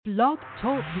Blog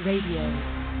Talk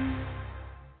Radio.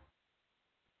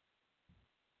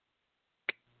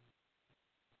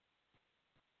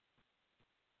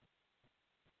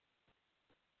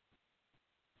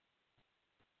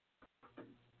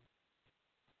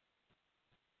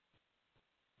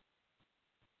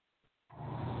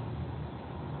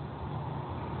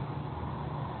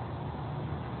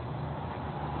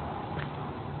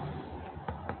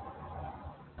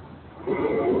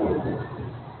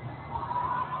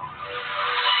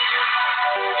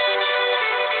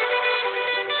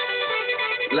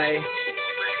 Lay,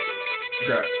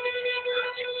 dirt,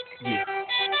 yeah,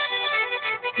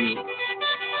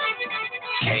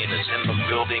 Haters in the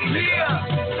building,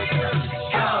 nigga.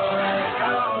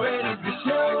 already the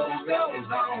show goes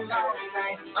on all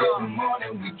night. Every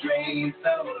morning we dream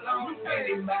so long.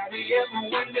 Anybody ever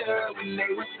wonder when they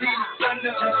would see the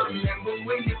thunder? Remember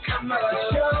when you come up, the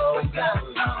show goes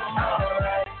on.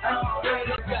 Alright,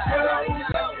 already the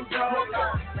show goes on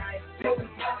all night. Every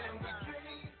morning we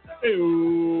dream so Hey,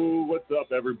 what's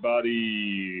up,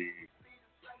 everybody?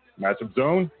 Matchup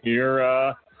Zone here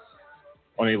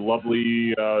on a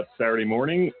lovely Saturday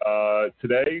morning.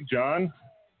 Today,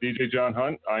 DJ John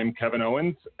Hunt, I'm Kevin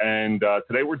Owens, and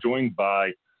today we're joined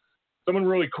by someone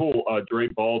really cool, Dre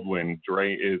Baldwin.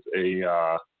 Dre is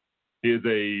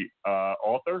a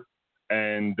author,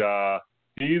 and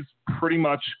he's pretty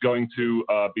much going to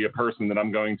be a person that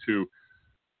I'm going to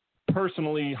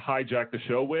personally hijack the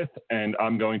show with, and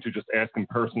I'm going to just ask him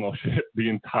personal shit the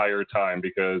entire time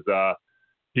because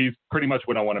he's pretty much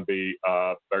what I want to be.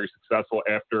 Very successful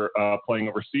after playing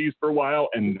overseas for a while,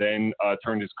 and then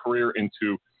turned his career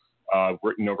into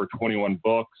written over 21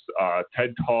 books,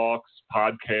 TED Talks,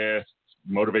 podcasts,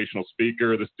 motivational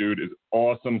speaker. This dude is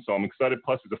awesome, so I'm excited.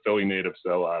 Plus, he's a Philly native,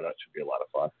 so that should be a lot of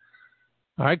fun.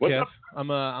 All right, What's Kev. up?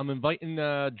 I'm inviting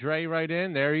Dre right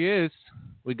in. There he is.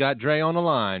 We got Dre on the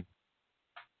line.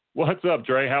 What's up,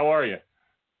 Dre? How are you?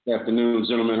 Good afternoon,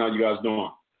 gentlemen. How you guys doing?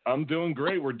 I'm doing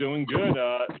great. We're doing good.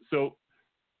 So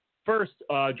first,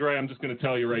 Dre, I'm just going to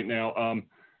tell you right now,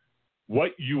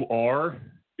 what you are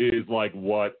is like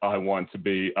what I want to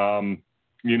be.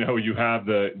 You have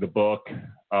the book,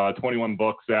 21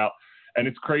 books out, and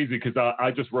it's crazy because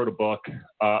I just wrote a book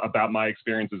about my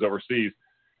experiences overseas,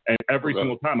 and every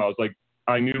single time I was like,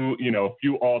 I knew, a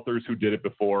few authors who did it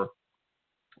before,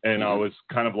 and I was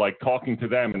kind of like talking to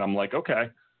them, and I'm like,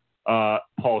 okay,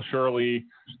 Paul Shirley,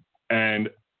 and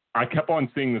I kept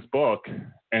on seeing this book,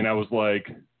 and I was like,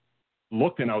 I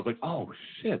was like, oh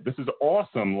shit, this is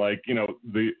awesome. Like,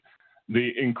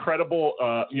 the incredible,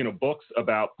 books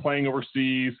about playing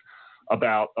overseas,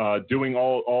 about doing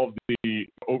all of the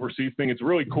overseas thing. It's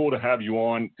really cool to have you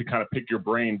on to kind of pick your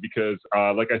brain because,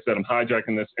 like I said, I'm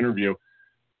hijacking this interview,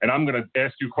 and I'm going to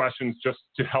ask you questions just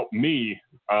to help me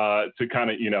to kind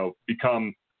of,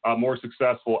 become more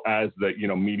successful as the,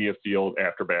 media field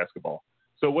after basketball.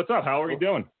 So what's up? How are you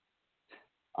doing?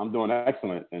 I'm doing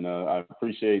excellent, and I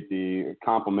appreciate the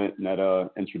compliment and that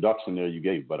introduction there you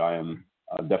gave. But I am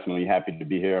definitely happy to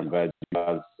be here. I'm glad you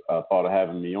guys thought of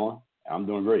having me on. I'm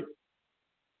doing great.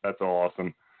 That's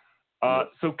awesome.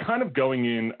 So kind of going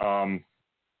in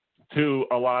to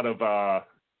a lot of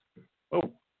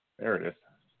there it is.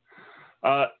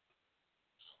 I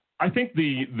think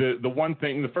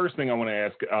the first thing I want to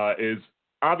ask is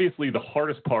obviously the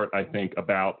hardest part, I think,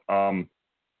 about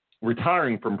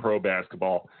retiring from pro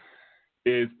basketball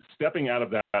is stepping out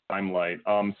of that limelight,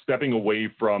 stepping away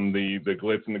from the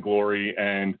glitz and the glory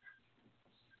and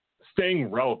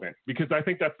staying relevant, because I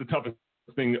think that's the toughest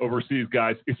thing overseas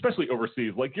guys, especially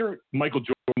overseas. Like, you're Michael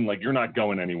Jordan, like, you're not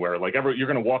going anywhere. Like, you're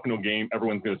going to walk into a game,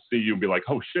 everyone's going to see you and be like,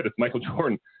 oh shit, it's Michael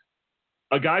Jordan.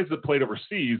 Guys that played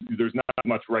overseas, there's not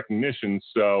much recognition.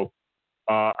 So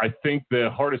I think the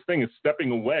hardest thing is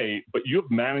stepping away, but you've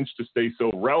managed to stay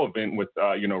so relevant with,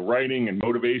 writing and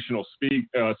motivational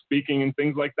speaking and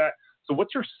things like that. So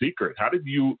what's your secret? How did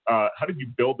you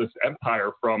build this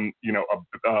empire from,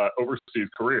 a overseas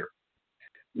career?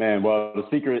 Man, well, the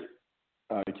secret,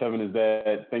 Kevin, is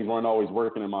that things weren't always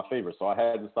working in my favor. So I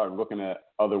had to start looking at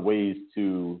other ways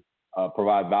to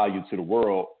provide value to the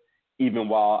world, even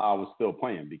while I was still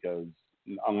playing, because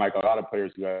unlike a lot of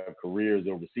players who have careers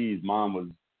overseas, mine was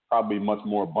probably much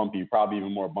more bumpy, probably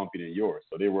even more bumpy than yours.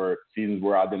 So there were seasons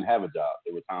where I didn't have a job.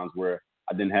 There were times where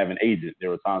I didn't have an agent. There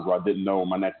were times where I didn't know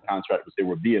my next contract was there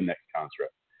would be a next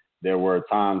contract. There were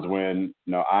times when,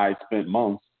 I spent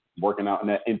months working out in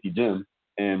that empty gym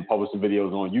and publishing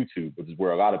videos on YouTube, which is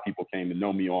where a lot of people came to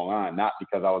know me online, not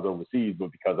because I was overseas,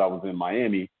 but because I was in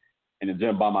Miami in the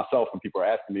gym by myself, and people are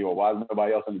asking me, well, why is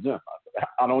nobody else in the gym?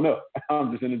 I don't know.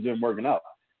 I'm just in the gym working out.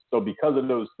 So because of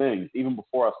those things, even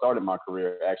before I started my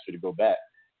career, actually, to go back,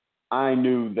 I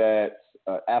knew that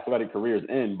athletic careers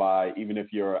end by, even if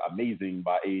you're amazing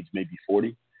by age maybe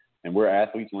 40, and we're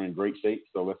athletes, we're in great shape.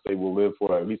 So let's say we'll live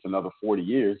for at least another 40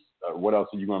 years. What else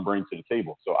are you going to bring to the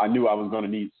table? So I knew I was going to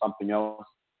need something else,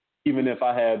 even if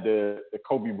I had the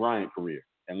Kobe Bryant career,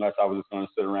 unless I was just going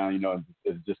to sit around, and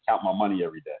just count my money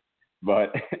every day.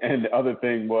 But, and the other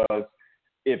thing was,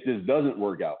 if this doesn't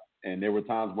work out, and there were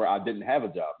times where I didn't have a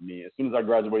job. I mean, as soon as I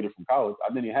graduated from college, I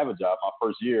didn't even have a job. My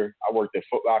first year, I worked at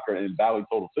Foot Locker and Valley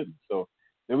Total Fitness. So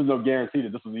there was no guarantee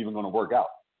that this was even going to work out.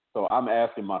 So I'm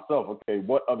asking myself, okay,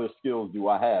 what other skills do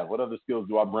I have? What other skills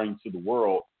do I bring to the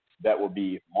world that will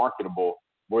be marketable,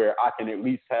 where I can at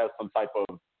least have some type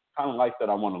of kind of life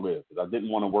that I want to live? Because I didn't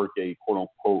want to work a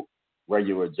quote-unquote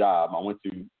regular job. I went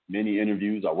to many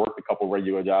interviews. I worked a couple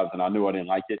regular jobs, and I knew I didn't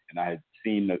like it. And I had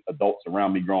seen the adults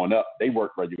around me growing up. They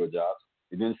worked regular jobs.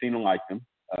 It didn't seem to like them.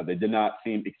 They did not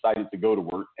seem excited to go to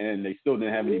work, and they still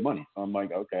didn't have any money. So I'm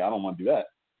like, okay, I don't want to do that.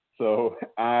 So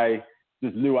I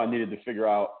just knew I needed to figure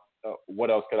out what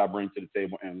else could I bring to the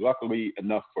table. And luckily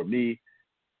enough for me,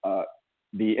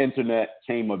 the internet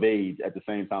came of age at the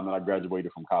same time that I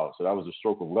graduated from college. So that was a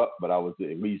stroke of luck, but I was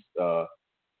at least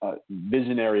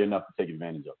visionary enough to take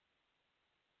advantage of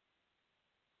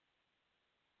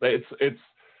it.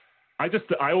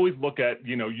 I always look at,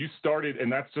 you started,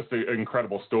 and that's just an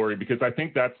incredible story, because I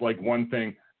think that's like one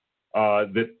thing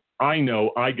that I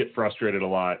know I get frustrated a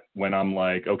lot when I'm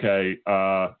like, okay,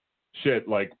 shit,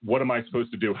 like, what am I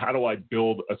supposed to do? How do I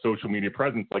build a social media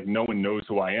presence? Like, no one knows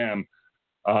who I am.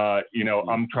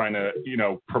 I'm trying to,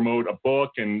 promote a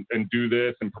book and do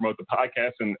this and promote the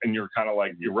podcast, and you're kind of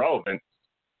like irrelevant.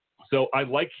 So I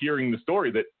like hearing the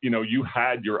story that, you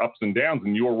had your ups and downs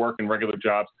and you were working regular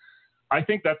jobs. I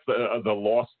think that's the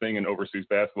lost thing in overseas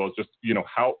basketball is just,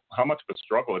 how much of a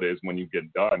struggle it is when you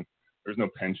get done. There's no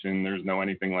pension. There's no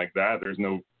anything like that. There's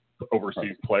no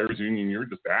overseas players union. You're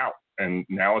just out. And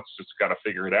now it's just got to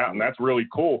figure it out. And that's really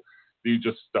cool that you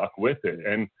just stuck with it.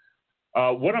 And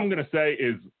what I'm going to say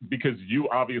is, because you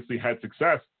obviously had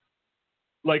success,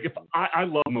 like, if I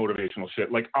love motivational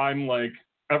shit. Like, I'm like,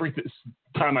 every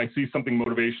time I see something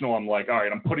motivational, I'm like, all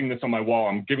right, I'm putting this on my wall.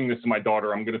 I'm giving this to my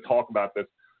daughter. I'm going to talk about this.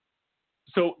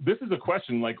 So this is a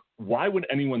question, like, why would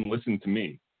anyone listen to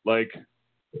me? Like,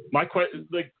 my question,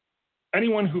 like,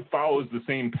 anyone who follows the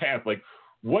same path, like,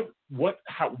 why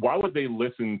would they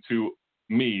listen to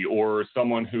me or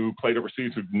someone who played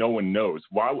overseas who no one knows?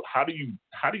 How do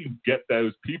you get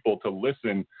those people to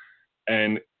listen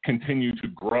and continue to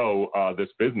grow this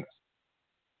business?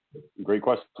 Great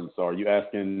question. So are you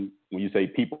asking, when you say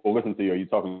people listen to you, are you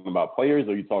talking about players,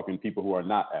 or are you talking people who are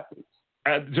not athletes?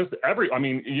 Just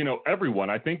everyone.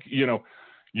 I think,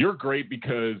 you're great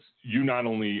because you not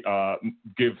only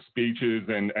give speeches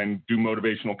and do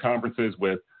motivational conferences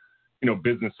with,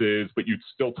 businesses, but you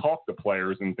still talk to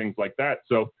players and things like that.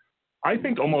 So I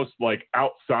think almost like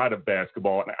outside of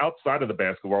basketball and outside of the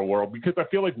basketball world, because I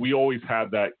feel like we always have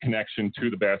that connection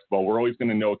to the basketball. We're always going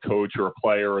to know a coach or a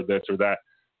player or this or that.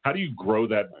 How do you grow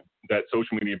that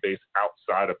social media base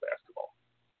outside of basketball?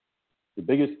 The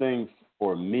biggest thing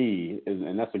for me is,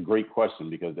 and that's a great question,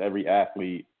 because every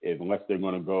athlete, unless they're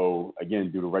going to go,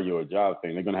 again, do the regular job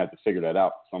thing, they're going to have to figure that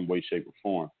out some way, shape, or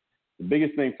form. The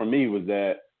biggest thing for me was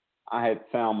that I had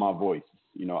found my voice.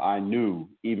 I knew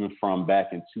even from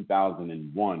back in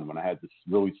 2001 when I had this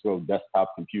really slow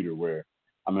desktop computer where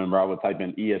I remember I would type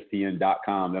in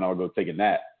ESPN.com, then I would go take a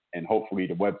nap, and hopefully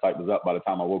the website was up by the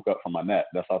time I woke up from my nap.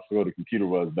 That's how slow the computer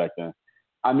was back then.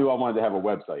 I knew I wanted to have a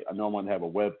website. I knew I wanted to have a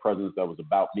web presence that was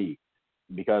about me,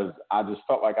 because I just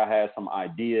felt like I had some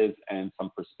ideas and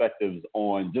some perspectives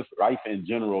on just life in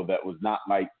general that was not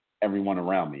like everyone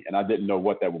around me. And I didn't know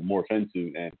what that would morph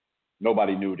into. And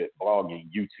nobody knew that blogging,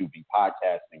 YouTubing,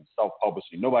 podcasting,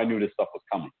 self-publishing, nobody knew this stuff was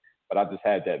coming. But I just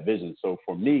had that vision. So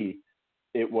for me,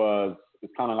 it's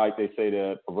kind of like they say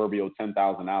the proverbial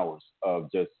 10,000 hours of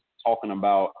just talking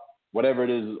about whatever it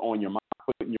is on your mind,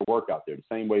 putting your work out there. The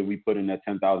same way we put in that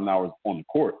 10,000 hours on the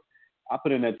court. I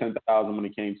put in that 10,000 when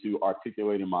it came to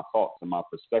articulating my thoughts and my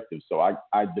perspectives. So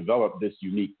I developed this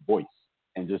unique voice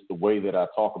and just the way that I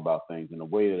talk about things and the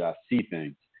way that I see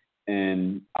things.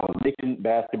 And I was making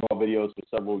basketball videos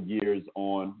for several years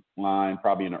online,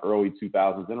 probably in the early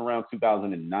 2000s. Then around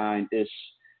 2009-ish,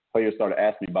 players started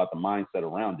asking me about the mindset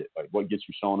around it. Like, what gets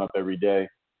you showing up every day?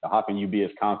 How can you be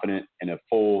as confident in a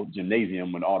full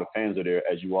gymnasium when all the fans are there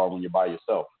as you are when you're by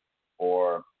yourself?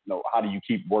 Or, how do you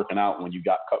keep working out when you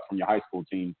got cut from your high school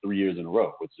team 3 years in a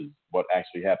row, which is what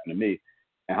actually happened to me?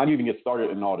 And how do you even get started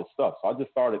in all this stuff? So I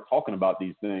just started talking about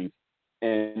these things.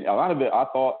 And a lot of it, I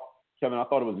thought, Kevin, I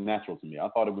thought it was natural to me. I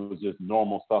thought it was just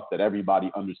normal stuff that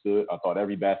everybody understood. I thought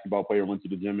every basketball player went to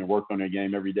the gym and worked on their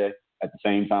game every day at the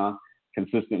same time,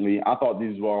 consistently. I thought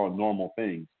these were all normal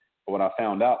things. But what I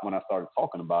found out when I started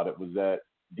talking about it was that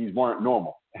these weren't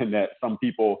normal, and that some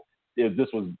people, this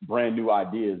was brand new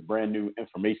ideas, brand new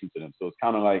information to them. So it's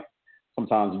kind of like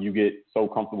sometimes you get so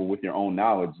comfortable with your own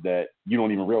knowledge that you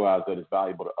don't even realize that it's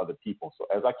valuable to other people. So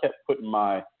as I kept putting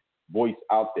my voice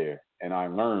out there and I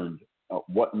learned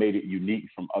what made it unique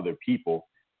from other people,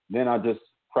 then I just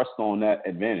pressed on that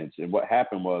advantage. And what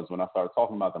happened was when I started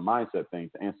talking about the mindset thing,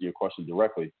 to answer your question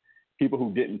directly, people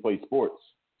who didn't play sports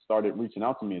started reaching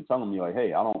out to me and telling me like,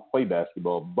 hey, I don't play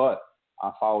basketball, but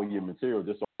I follow your material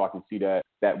just so I can see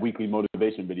that weekly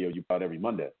motivation video you put out every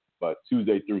Monday. But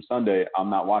Tuesday through Sunday, I'm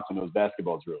not watching those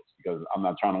basketball drills because I'm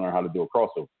not trying to learn how to do a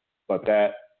crossover. But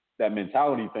that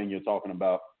mentality thing you're talking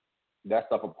about, that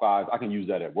stuff applies. I can use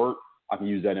that at work. I can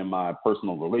use that in my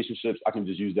personal relationships. I can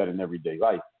just use that in everyday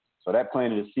life. So that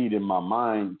planted a seed in my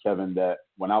mind, Kevin, that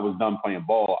when I was done playing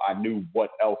ball, I knew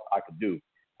what else I could do.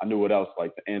 I knew what else,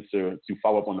 like to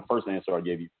follow up on the first answer I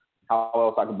gave you, how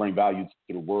else I could bring value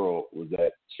to the world was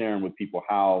that sharing with people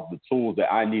how the tools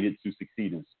that I needed to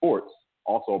succeed in sports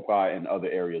also apply in other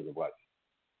areas of life.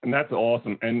 And that's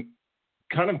awesome. And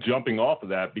kind of jumping off of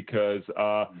that because,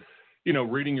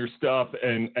 reading your stuff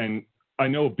and I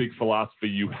know a big philosophy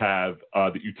you have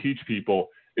that you teach people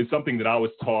is something that I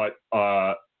was taught,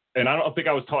 and I don't think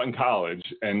I was taught in college.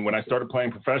 And when I started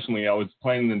playing professionally, I was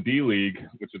playing in the D League,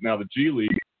 which is now the G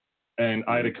League. And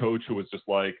I had a coach who was just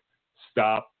like,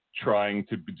 stop trying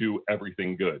to do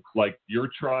everything good. Like you're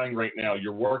trying right now,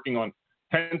 you're working on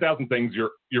 10,000 things.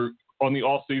 You're on the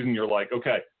off season. You're like,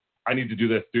 okay, I need to do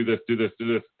this, do this, do this,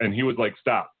 do this. And he was like,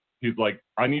 stop. He's like,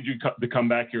 I need you to come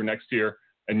back here next year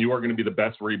and you are going to be the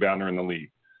best rebounder in the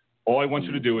league. All I want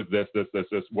you to do is this.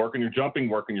 Work on your jumping,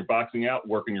 work on your boxing out,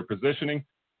 work on your positioning.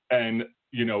 And,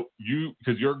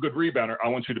 because you're a good rebounder, I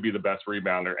want you to be the best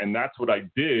rebounder. And that's what I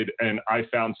did. And I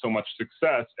found so much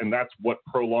success. And that's what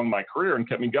prolonged my career and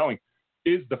kept me going,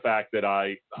 is the fact that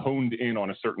I honed in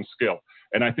on a certain skill.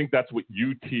 And I think that's what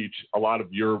you teach a lot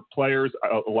of your players,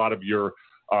 a lot of your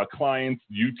clients.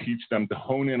 You teach them to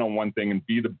hone in on one thing and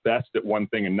be the best at one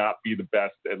thing and not be the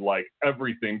best at like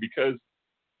everything, because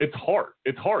it's hard.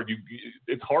 It's hard.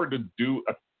 It's hard to do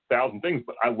 1,000 things,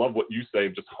 but I love what you say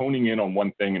of just honing in on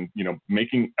one thing and,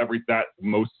 making that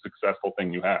most successful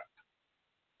thing you have.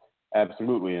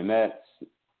 Absolutely. And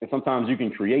sometimes you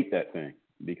can create that thing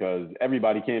because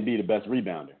everybody can't be the best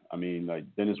rebounder. I mean, like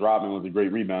Dennis Rodman was a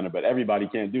great rebounder, but everybody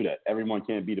can't do that. Everyone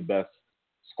can't be the best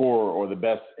scorer or the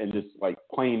best and just like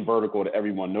plain vertical that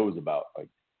everyone knows about. Like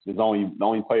the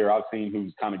only player I've seen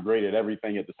who's kind of great at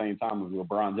everything at the same time is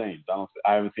LeBron James.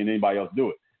 I haven't seen anybody else do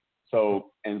it.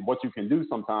 So, and what you can do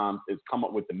sometimes is come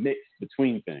up with the mix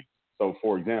between things. So,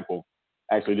 for example,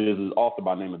 actually, there's this author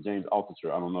by the name of James Altucher.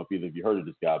 I don't know if either of you heard of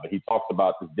this guy, but he talks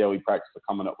about this daily practice of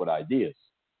coming up with ideas.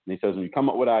 And he says when you come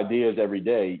up with ideas every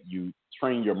day, you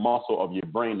train your muscle of your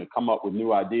brain to come up with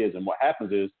new ideas. And what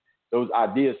happens is those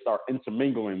ideas start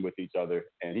intermingling with each other,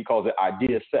 and he calls it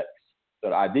idea sex. So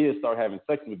the ideas start having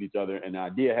sex with each other, and the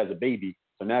idea has a baby.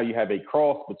 So now you have a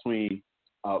cross between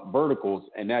verticals,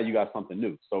 and now you got something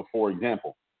new. So, for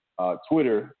example,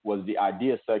 Twitter was the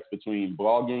idea sex between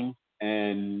blogging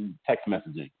and text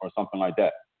messaging or something like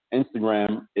that.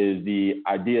 Instagram is the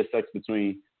idea sex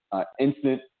between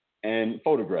instant and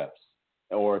photographs,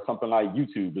 or something like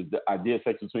YouTube is the idea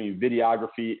sex between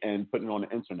videography and putting it on the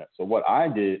internet. So what I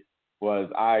did was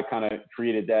I kind of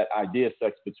created that idea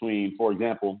sex between, for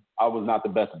example, I was not the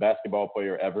best basketball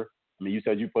player ever. I mean, you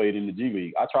said you played in the G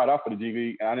League. I tried out for the G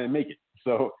League and I didn't make it.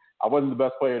 So I wasn't the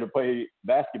best player to play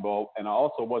basketball, and I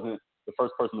also wasn't the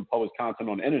first person to publish content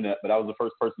on the internet, but I was the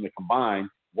first person to combine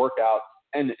workouts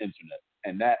and the internet.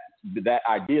 And that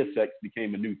idea sex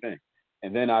became a new thing.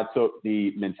 And then I took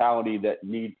the mentality that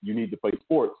you need to play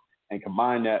sports and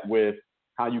combine that with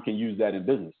how you can use that in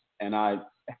business. And I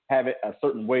have it a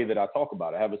certain way that I talk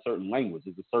about it. I have a certain language.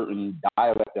 It's a certain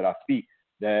dialect that I speak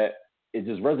that it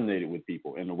just resonated with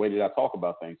people in the way that I talk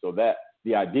about things. So that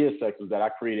the idea sex is that I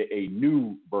created a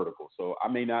new vertical. So I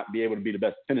may not be able to be the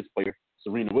best tennis player,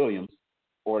 Serena Williams,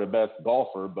 or the best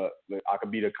golfer, but I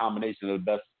could be the combination of the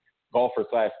best golfer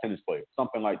 / tennis player,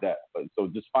 something like that. But so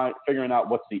just figuring out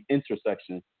what's the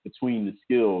intersection between the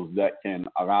skills that can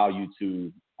allow you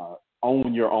to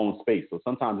own your own space. So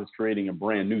sometimes it's creating a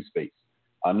brand new space.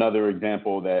 Another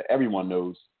example that everyone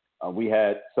knows, we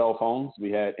had cell phones,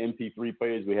 we had MP3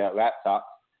 players, we had laptops,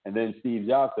 and then Steve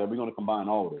Jobs said, we're going to combine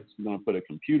all of this. We're going to put a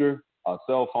computer, a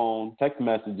cell phone, text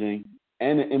messaging,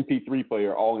 and an MP3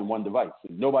 player all in one device.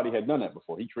 Nobody had done that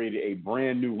before. He created a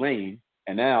brand new lane,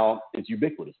 and now it's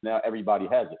ubiquitous. Now everybody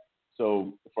has it.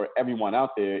 So for everyone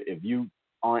out there, if you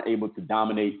aren't able to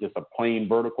dominate just a plain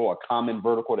vertical, a common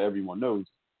vertical that everyone knows,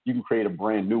 you can create a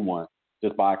brand new one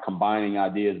just by combining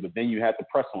ideas. But then you have to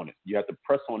press on it. You have to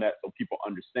press on that so people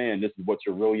understand this is what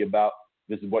you're really about.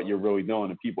 This is what you're really doing.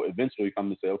 And people eventually come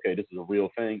to say, okay, this is a real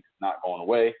thing. It's not going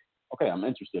away. Okay, I'm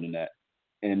interested in that.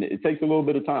 And it takes a little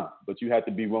bit of time, but you have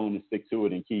to be willing to stick to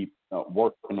it and keep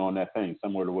working on that thing,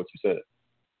 similar to what you said.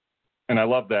 And I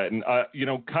love that. And,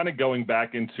 kind of going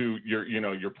back into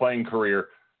your playing career,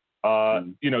 I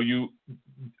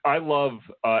love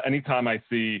anytime I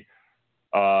see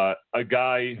a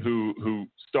guy who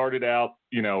started out,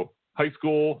 high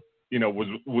school,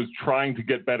 was trying to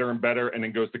get better and better, and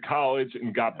then goes to college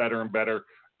and got better and better,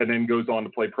 and then goes on to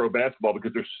play pro basketball,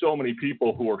 because there's so many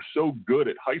people who are so good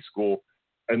at high school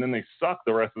and then they suck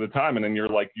the rest of the time. And then you're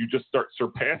like, you just start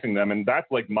surpassing them. And that's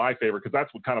like my favorite, because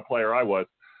that's what kind of player I was.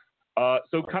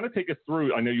 So kind of take us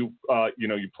through. I know you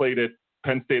played at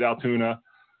Penn State Altoona.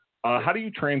 How do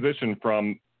you transition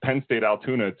from Penn State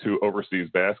Altoona to overseas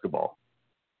basketball?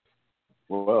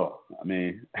 Well, I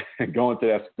mean, going to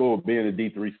that school, being a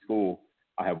D3 school,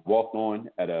 I had walked on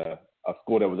at a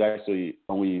school that was actually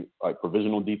only like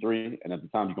provisional D3. And at the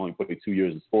time, you can only play 2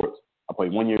 years of sports. I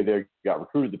played 1 year there, got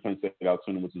recruited to Penn State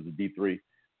Altoona, which was a D3.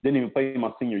 Didn't even play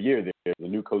my senior year there. The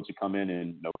new coach had come in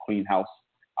and clean house.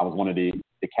 I was one of the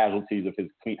casualties of his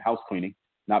house cleaning,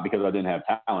 not because I didn't have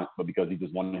talent, but because he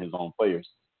just wanted his own players.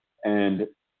 And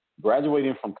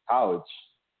graduating from college,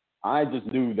 I just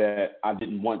knew that I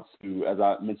didn't want to, as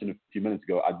I mentioned a few minutes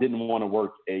ago, I didn't want to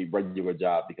work a regular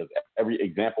job, because every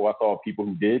example I saw of people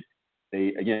who did,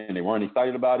 they weren't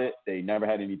excited about it. They never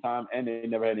had any time, and they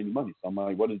never had any money. So I'm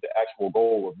like, what is the actual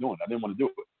goal of doing it? I didn't want to do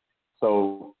it.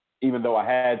 So even though I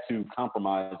had to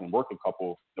compromise and work a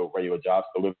couple regular jobs,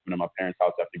 still living in my parents'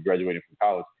 house after graduating from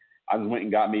college, I just went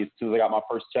and got me, as soon as I got my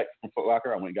first check from Foot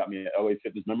Locker, I went and got me an LA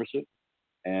Fitness membership.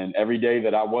 And every day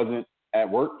that I wasn't at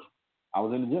work, I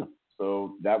was in the gym.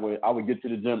 So that way I would get to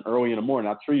the gym early in the morning.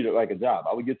 I treated it like a job.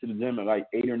 I would get to the gym at like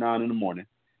 8 or 9 in the morning,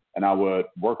 and I would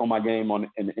work on my game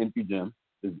in the empty gym.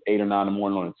 It's 8 or 9 in the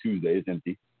morning on a Tuesday. It's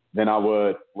empty. Then I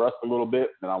would rest a little bit.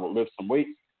 Then I would lift some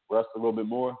weights, rest a little bit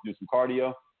more, do some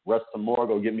cardio, rest some more,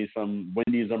 go get me some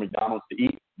Wendy's or McDonald's to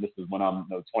eat. This is when I'm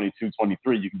 22,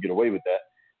 23. You can get away with that.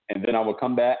 And then I would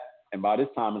come back, and by this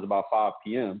time it's about 5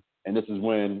 p.m., and this is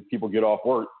when people get off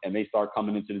work and they start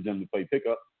coming into the gym to play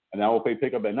pickup. And I would play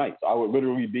pickup at night. So I would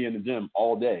literally be in the gym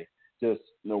all day, just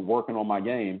working on my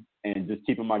game and just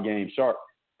keeping my game sharp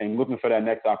and looking for that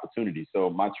next opportunity. So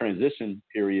my transition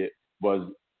period was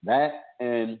that,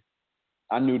 and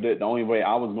I knew that the only way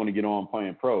I was going to get on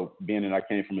playing pro, being that I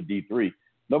came from a D3,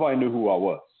 nobody knew who I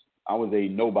was. I was a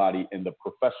nobody in the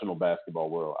professional basketball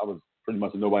world. I was pretty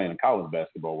much a nobody in the college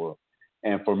basketball world.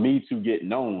 And for me to get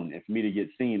known and for me to get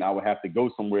seen, I would have to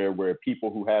go somewhere where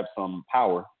people who have some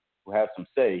power, who have some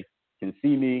say, can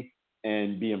see me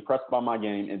and be impressed by my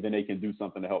game, and then they can do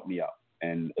something to help me out.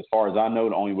 And as far as I know,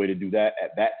 the only way to do that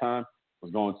at that time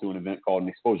was going to an event called an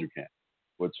exposure camp,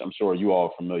 which I'm sure you all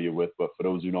are familiar with. But for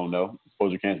those who don't know,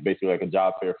 exposure camp is basically like a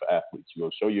job fair for athletes. You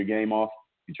go show your game off,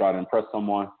 you try to impress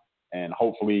someone, and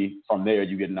hopefully from there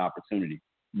you get an opportunity.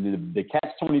 The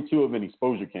catch-22 of an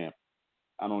exposure camp,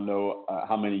 I don't know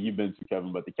how many you've been to,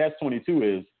 Kevin, but the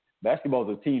catch-22 is basketball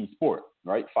is a team sport,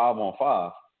 right?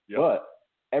 5-on-5. Yep. But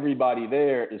everybody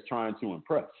there is trying to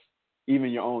impress,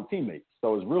 even your own teammates.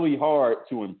 So it's really hard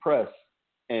to impress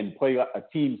and play a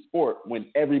team sport when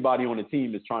everybody on the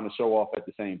team is trying to show off at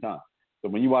the same time. So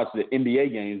when you watch the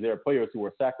NBA games, there are players who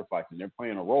are sacrificing. They're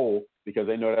playing a role because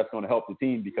they know that's going to help the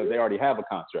team because they already have a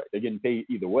contract. They're getting paid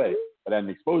either way. But at an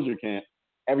exposure camp,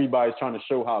 everybody's trying to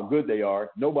show how good they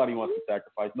are. Nobody wants to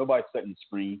sacrifice. Nobody's setting the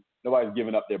screen. Nobody's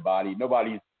giving up their body.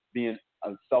 Nobody's being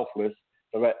selfless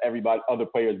to let other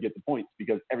players get the points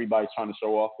because everybody's trying to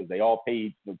show off because they all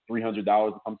paid $300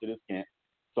 to come to this camp.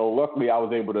 So luckily I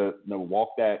was able to walk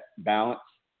that balance,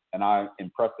 and I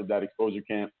impressed at that exposure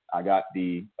camp. I got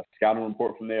a scouting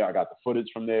report from there. I got the footage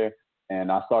from there,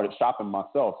 and I started shopping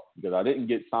myself because I didn't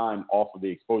get signed off of the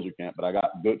exposure camp, but I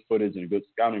got good footage and a good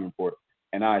scouting report,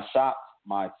 and I shopped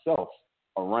myself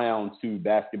around to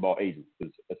basketball agents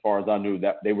because as far as I knew,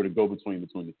 that they were the go-between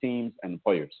between the teams and the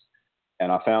players.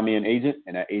 And I found me an agent,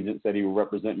 and that agent said he would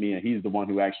represent me, and he's the one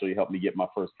who actually helped me get my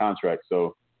first contract.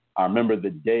 So I remember the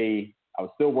day I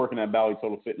was still working at Bally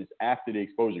Total Fitness after the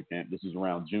exposure camp. This was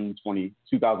around June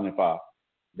 2005.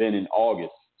 Then in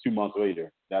August, 2 months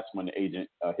later, that's when the agent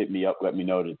hit me up, let me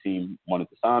know the team wanted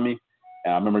to sign me.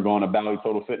 And I remember going to Bally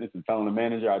Total Fitness and telling the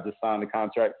manager I just signed a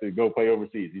contract to go play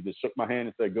overseas. He just shook my hand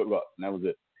and said, good luck. And that was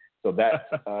it. So that's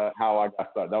how I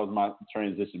got started. That was my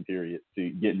transition period to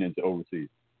getting into overseas.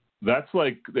 That's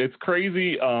like, it's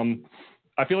crazy.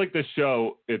 I feel like this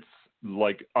show, it's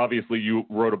like, obviously you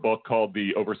wrote a book called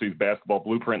The Overseas Basketball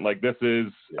Blueprint. Like this is,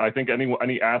 I think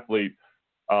any athlete,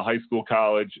 high school,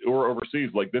 college, or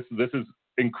overseas, like this is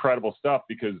incredible stuff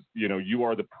because, you know, you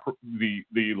are the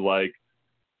like,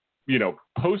 you know,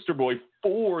 poster boy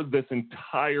for this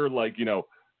entire, like, you know,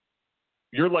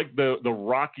 you're like the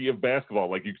Rocky of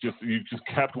basketball. Like you just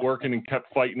kept working and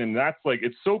kept fighting. And that's like,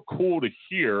 it's so cool to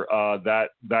hear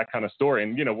that kind of story.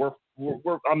 And, you know,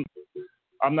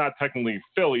 I'm not technically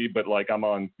Philly, but like I'm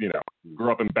on, you know,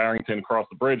 grew up in Barrington across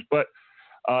the bridge, but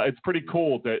it's pretty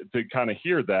cool to kind of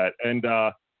hear that. And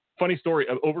funny story,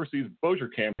 overseas exposure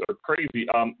camps are crazy.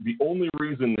 The only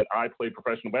reason that I played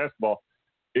professional basketball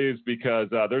is because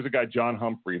there's a guy, John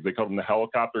Humphreys. They called him the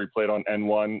helicopter. He played on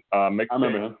N1 mixed. I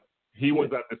remember him. He was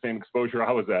at the same exposure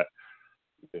I was at.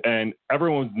 And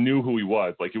everyone knew who he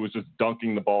was. Like he was just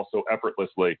dunking the ball so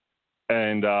effortlessly.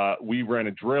 And we ran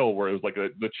a drill where it was like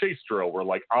the chase drill where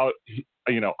like,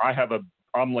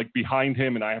 I'm like behind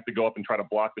him and I have to go up and try to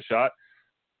block the shot.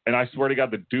 And I swear to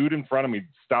God, the dude in front of me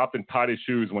stopped and tied his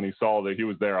shoes when he saw that he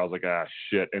was there. I was like,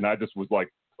 shit. And I just was like,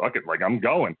 fuck it. Like I'm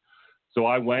going. So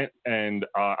I went and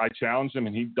I challenged him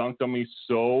and he dunked on me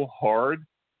so hard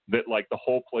that like the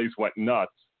whole place went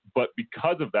nuts. But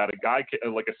because of that, a guy,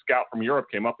 like a scout from Europe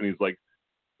came up and he's like,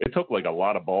 it took like a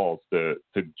lot of balls to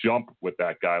jump with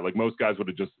that guy. Like most guys would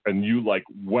have just, and you like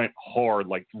went hard,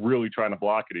 like really trying to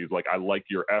block it. He's like, I like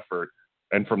your effort.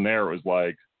 And from there, it was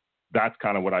like, that's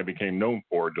kind of what I became known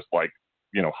for. Just like,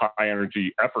 you know, high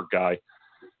energy effort guy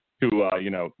who, you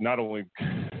know, not only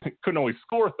couldn't always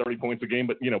score 30 points a game,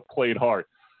 but, you know, played hard.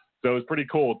 So it was pretty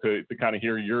cool to kind of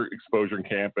hear your exposure in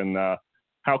camp and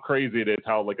how crazy it is,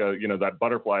 how like you know, that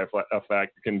butterfly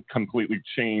effect can completely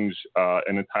change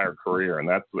an entire career. And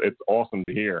it's awesome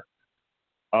to hear.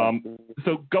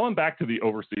 So going back to the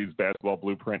overseas basketball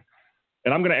blueprint,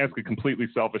 and I'm going to ask a completely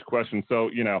selfish question. So,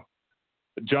 you know,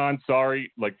 John,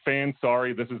 sorry, like fans,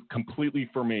 sorry, this is completely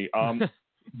for me.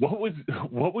 What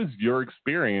was your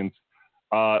experience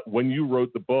when you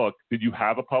wrote the book? Did you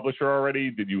have a publisher already?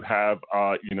 Did you have,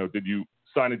 you know, did you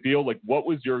sign a deal? Like, what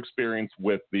was your experience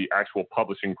with the actual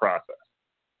publishing process?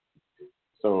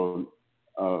 So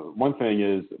one thing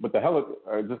is, with the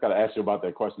I just got to ask you about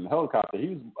that question. The helicopter, he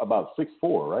was about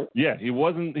 6'4", right? Yeah, he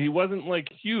wasn't like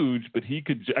huge, but he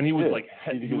could, and he was like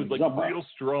he was like real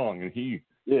strong, and he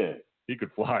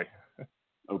could fly.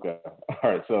 Okay,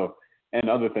 all right. So, and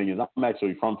the other thing is, I'm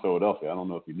actually from Philadelphia. I don't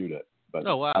know if you knew that, but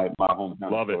oh wow, my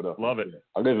hometown. Love is it, Philadelphia. love it.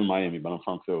 I live in Miami, but I'm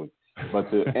from Philly.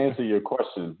 But to answer your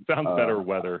question, sounds better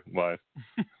weather-wise.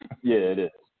 Yeah, it is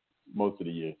most of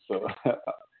the year. So,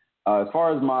 as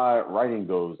far as my writing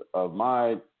goes, of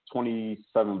my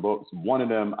 27 books, one of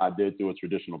them I did through a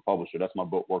traditional publisher. That's my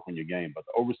book, Work on Your Game. But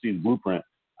the Overseas Blueprint,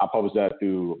 I published that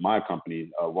through my company,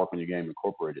 Work on Your Game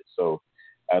Incorporated. So,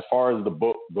 as far as the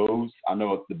book goes, I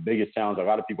know the biggest challenge a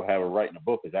lot of people have with writing a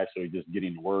book is actually just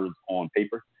getting the words on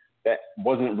paper. That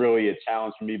wasn't really a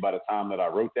challenge for me by the time that I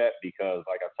wrote that because,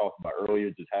 like I talked about earlier,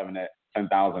 just having that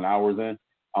 10,000 hours in.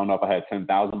 I don't know if I had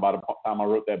 10,000 by the time I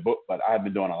wrote that book, but I had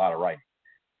been doing a lot of writing.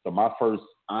 So my first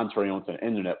entree onto the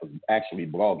internet was actually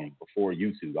blogging before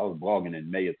YouTube. I was blogging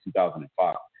in May of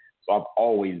 2005. So I've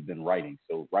always been writing.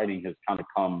 So writing has kind of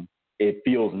come, it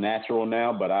feels natural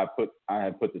now, but I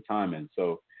had put the time in.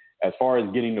 So as far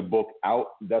as getting the book out,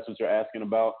 that's what you're asking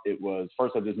about. It was,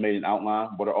 first I just made an outline.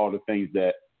 What are all the things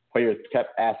that players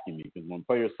kept asking me? Because when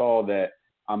players saw that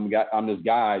I'm this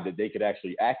guy that they could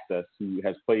actually access who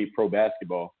has played pro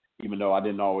basketball, even though I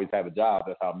didn't always have a job.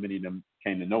 That's how many of them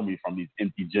came to know me, from these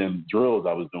empty gym drills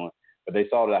I was doing. But they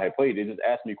saw that I had played. They just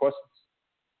asked me questions.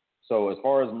 So as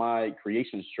far as my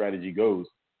creation strategy goes,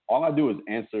 all I do is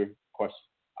answer questions.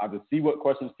 I just see what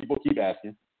questions people keep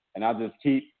asking, and I just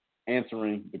keep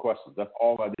answering the questions. That's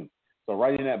all I do. So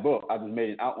writing that book, I just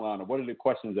made an outline of what are the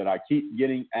questions that I keep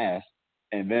getting asked.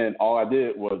 And then all I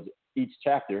did was each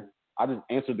chapter, I just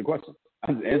answered the questions.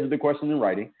 I just answered the question in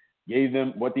writing, gave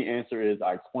them what the answer is.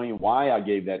 I explained why I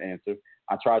gave that answer.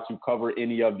 I tried to cover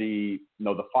any of the,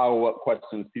 the follow-up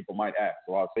questions people might ask.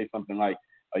 So I'll say something like,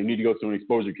 you need to go to an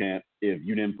exposure camp. If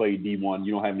you didn't play D1,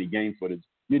 you don't have any game footage,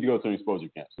 you need to go to an exposure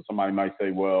camp. So somebody might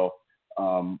say, well,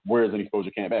 where is an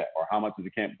exposure camp at? Or how much is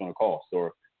the camp going to cost?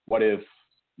 Or what if,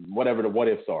 whatever the what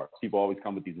ifs are. People always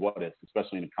come with these what ifs,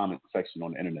 especially in the comment section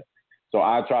on the internet. So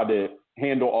I tried to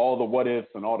handle all the what ifs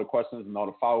and all the questions and all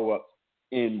the follow-ups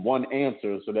in one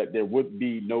answer so that there would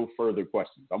be no further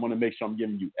questions. I want to make sure I'm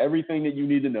giving you everything that you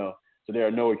need to know so there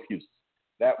are no excuses.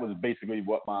 That was basically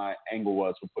what my angle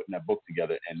was for putting that book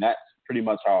together, and that's pretty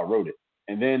much how I wrote it.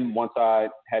 And then once I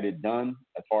had it done,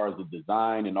 as far as the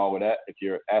design and all of that, if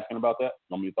you're asking about that,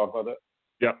 you want me to talk about that?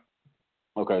 Yeah.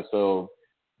 Okay, so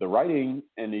the writing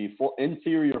and the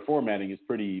interior formatting is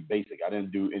pretty basic. I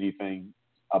didn't do anything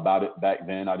about it back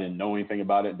then. I didn't know anything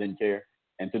about it, didn't care.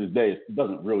 And to this day, it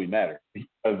doesn't really matter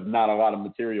because not a lot of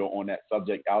material on that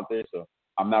subject out there. So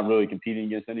I'm not really competing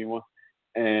against anyone.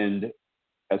 And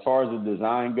as far as the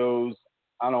design goes,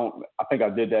 I think I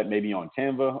did that maybe on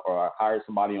Canva, or I hired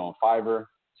somebody on Fiverr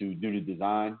to do the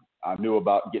design. I knew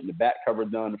about getting the back cover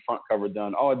done, the front cover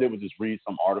done. All I did was just read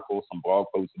some articles, some blog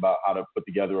posts about how to put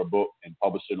together a book and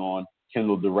publish it on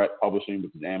Kindle Direct Publishing,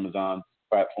 which is Amazon's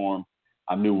platform.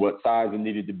 I knew what size it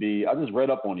needed to be. I just read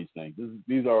up on these things.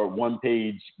 These are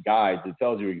one-page guides that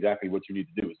tells you exactly what you need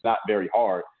to do. It's not very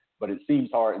hard, but it seems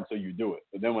hard until you do it.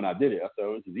 But then when I did it, I said,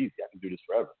 oh, this is easy. I can do this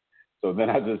forever. So then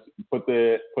I just put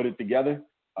it together,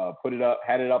 put it up,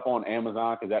 had it up on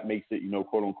Amazon because that makes it,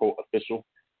 quote unquote official.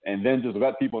 And then just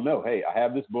let people know, hey, I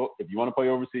have this book. If you want to play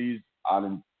overseas, I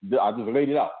just laid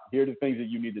it out. Here are the things that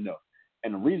you need to know.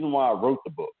 And the reason why I wrote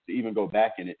the book, to even go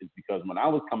back in it, is because when I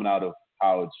was coming out of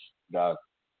college, guys,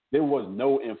 there was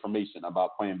no information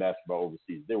about playing basketball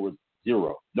overseas. There was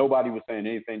zero. Nobody was saying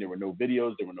anything. There were no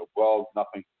videos. There were no blogs,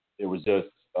 nothing. There was just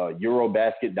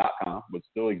Eurobasket.com, which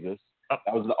still exists.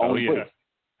 That was the only place.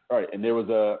 Right. And there was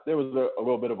a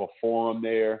little bit of a forum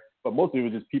there, but mostly it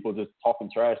was just people just talking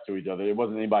trash to each other. It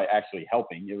wasn't anybody actually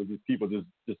helping. It was just people just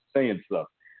saying stuff.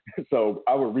 So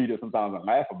I would read it sometimes and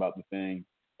laugh about the thing.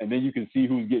 And then you can see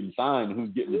who's getting signed, who's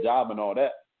getting the job and all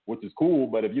that, which is cool.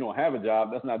 But if you don't have a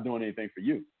job, that's not doing anything for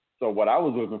you. So what I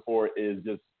was looking for is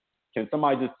just, can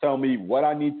somebody just tell me what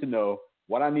I need to know,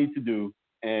 what I need to do,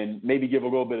 and maybe give a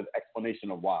little bit of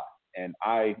explanation of why. And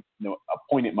I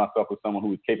appointed myself as someone who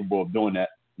was capable of doing that.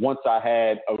 Once I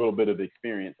had a little bit of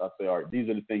experience, I said, all right, these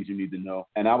are the things you need to know.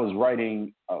 And I was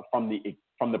writing from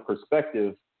the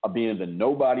perspective of being the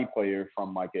nobody player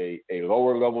from like a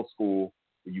lower level school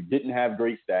where you didn't have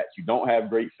great stats, you don't have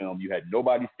great film, you had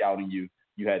nobody scouting you,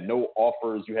 you had no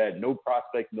offers, you had no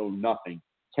prospects, no nothing.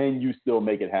 Can you still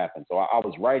make it happen? So I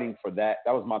was writing for that.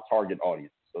 That was my target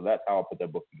audience. So that's how I put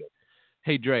that book together.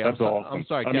 Hey, Dre, I'm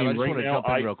sorry, Kev. I just want to jump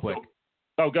in real quick.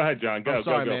 Oh, go ahead, John. Go.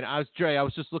 Man. I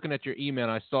was just looking at your email,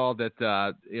 and I saw that,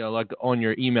 like on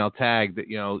your email tag that,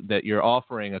 that you're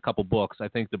offering a couple books. I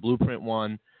think the Blueprint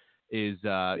one is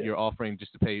you're offering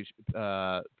just to pay,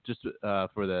 for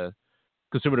the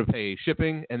consumer to pay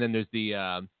shipping, and then there's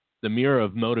the Mirror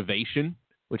of Motivation,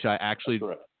 which I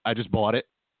just bought it.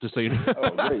 Just so you know. Oh,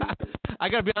 great. I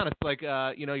gotta be honest. Like,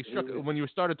 you struck when you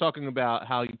started talking about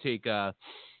how you take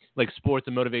like sports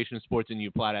and motivation in sports and you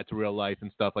apply that to real life and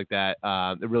stuff like that.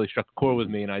 It really struck a chord with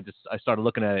me, and I started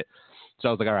looking at it. So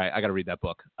I was like, all right, I got to read that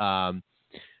book.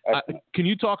 Can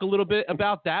you talk a little bit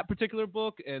about that particular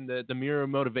book and the Mirror of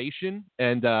Motivation?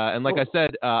 And like I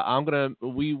said,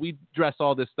 we dress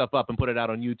all this stuff up and put it out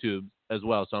on YouTube as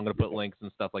well. So I'm gonna put links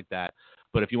and stuff like that.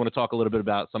 But if you want to talk a little bit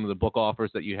about some of the book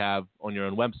offers that you have on your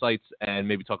own websites, and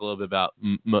maybe talk a little bit about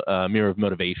Mirror of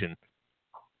Motivation.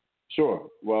 Sure.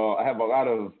 Well, I have a lot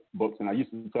of books, and I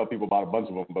used to tell people about a bunch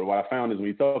of them. But what I found is when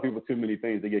you tell people too many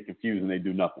things, they get confused and they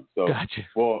do nothing. So, gotcha.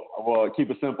 Well, keep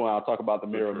it simple, and I'll talk about the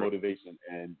Mirror of Motivation,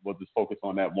 and we'll just focus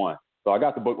on that one. So I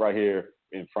got the book right here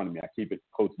in front of me. I keep it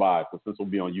close by, so this will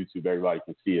be on YouTube. Everybody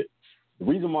can see it. The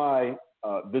reason why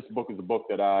this book is a book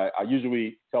that I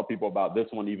usually tell people about this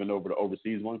one, even over the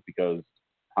overseas ones, because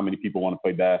how many people want to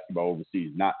play basketball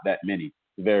overseas? Not that many.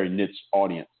 It's a very niche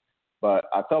audience. But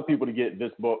I tell people to get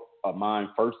this book of mine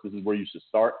first. This is where you should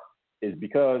start, is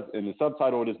because, and the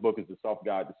subtitle of this book is The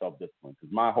Self-Guide to Self-Discipline.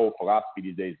 Because my whole philosophy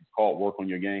these days is called Work on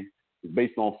Your Game. It's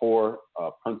based on 4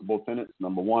 principal tenets.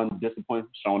 Number 1, discipline,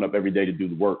 showing up every day to do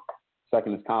the work.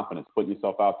 Second is confidence, putting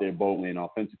yourself out there boldly and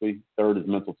authentically. Third is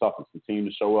mental toughness, continue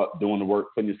to show up, doing the work,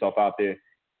 putting yourself out there,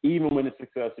 even when the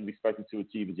success you're expected to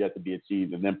achieve is yet to be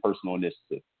achieved. And then personal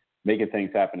initiative, making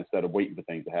things happen instead of waiting for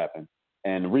things to happen.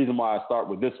 And the reason why I start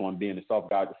with this one being the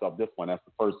self-guide to self-discipline, that's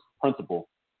the first principle,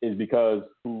 is because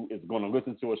who is going to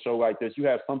listen to a show like this, you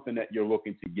have something that you're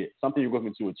looking to get, something you're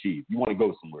looking to achieve. You want to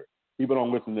go somewhere. People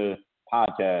don't listen to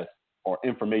podcasts or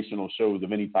informational shows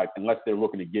of any type unless they're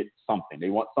looking to get something. They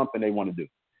want something they want to do.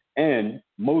 And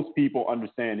most people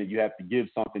understand that you have to give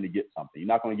something to get something. You're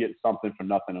not going to get something for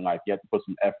nothing in life. You have to put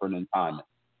some effort and time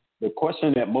in. The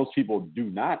question that most people do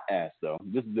not ask, though,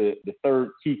 this is the third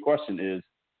key question, is,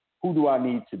 who do I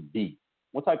need to be?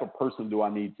 What type of person do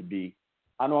I need to be?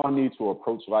 How do I need to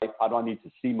approach life? How do I need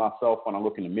to see myself when I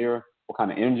look in the mirror? What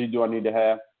kind of energy do I need to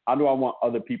have? How do I want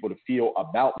other people to feel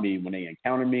about me when they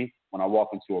encounter me, when I walk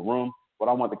into a room?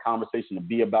 What I want the conversation to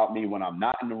be about me when I'm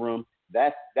not in the room?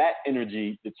 That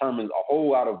energy determines a whole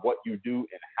lot of what you do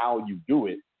and how you do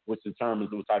it, which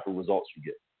determines the type of results you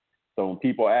get. So when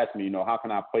people ask me, how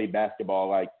can I play basketball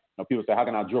like, people say, how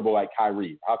can I dribble like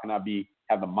Kyrie? How can I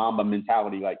have the Mamba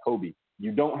mentality like Kobe?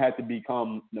 You don't have to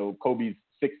become, Kobe's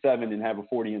 6'7" and have a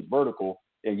 40-inch vertical,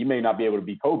 and you may not be able to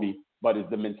be Kobe, but it's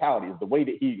the mentality, it's the way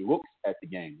that he looks at the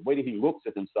game, the way that he looks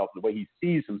at himself, the way he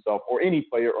sees himself, or any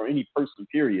player or any person,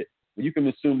 period. When you can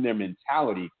assume their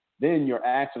mentality, then your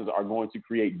actions are going to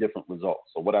create different results.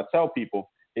 So what I tell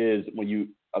people is when you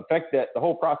affect that, the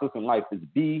whole process in life is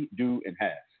be, do, and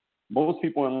have. Most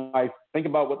people in life think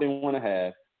about what they want to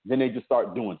have, then they just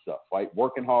start doing stuff, right?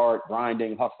 Working hard,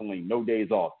 grinding, hustling, no days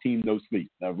off, team, no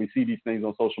sleep. Now, we see these things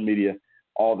on social media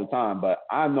all the time, but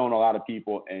I've known a lot of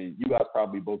people, and you guys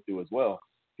probably both do as well,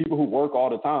 people who work all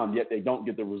the time, yet they don't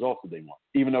get the results that they want,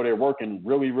 even though they're working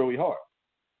really, really hard.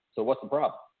 So what's the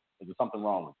problem? Is there something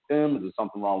wrong with them? Is there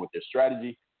something wrong with their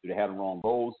strategy? Do they have the wrong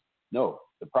goals? No.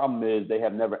 The problem is they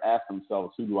have never asked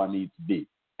themselves, who do I need to be?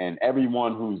 And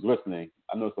everyone who's listening,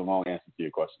 I know it's a long answer to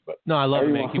your question, but no, I love it,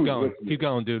 man. Keep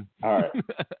going, dude. All right.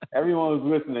 Everyone who's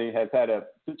listening has had a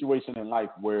situation in life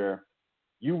where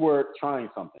you were trying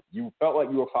something. You felt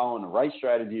like you were following the right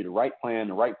strategy, the right plan,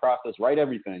 the right process, right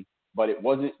everything, but it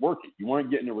wasn't working. You weren't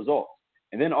getting the results.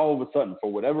 And then all of a sudden,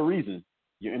 for whatever reason,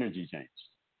 your energy changed.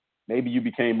 Maybe you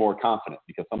became more confident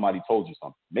because somebody told you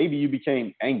something. Maybe you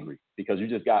became angry because you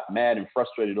just got mad and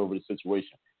frustrated over the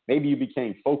situation. Maybe you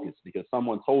became focused because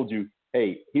someone told you,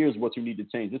 hey, here's what you need to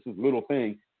change. This is a little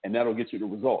thing, and that'll get you the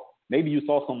result. Maybe you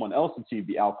saw someone else achieve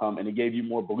the outcome, and it gave you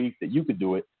more belief that you could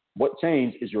do it. What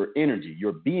changed is your energy,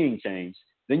 your being changed.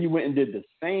 Then you went and did the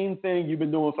same thing you've been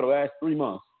doing for the last 3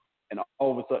 months, and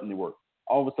all of a sudden it worked.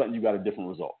 All of a sudden you got a different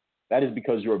result. That is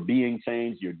because your being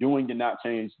changed, your doing did not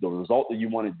change, the result that you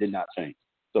wanted did not change.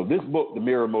 So this book, The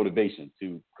Mirror of Motivation,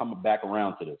 to come back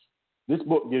around to this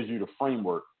book gives you the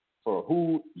framework for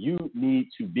who you need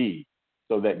to be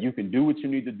so that you can do what you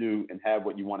need to do and have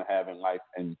what you want to have in life.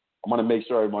 And I want to make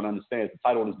sure everyone understands the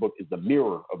title of this book is The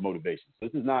Mirror of Motivation. So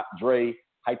this is not Dre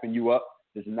hyping you up.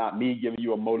 This is not me giving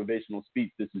you a motivational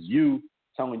speech. This is you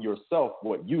telling yourself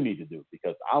what you need to do,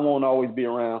 because I won't always be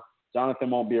around. Jonathan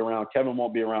won't be around. Kevin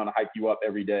won't be around to hype you up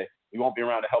every day. We won't be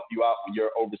around to help you out when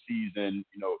you're overseas in,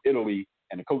 Italy,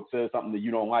 and the coach says something that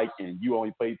you don't like and you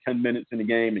only played 10 minutes in the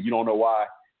game and you don't know why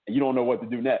and you don't know what to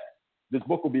do next. This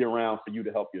book will be around for you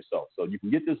to help yourself. So you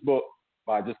can get this book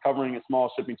by just covering a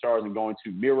small shipping charge and going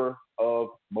to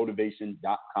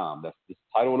mirrorofmotivation.com. That's the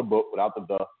title of the book without the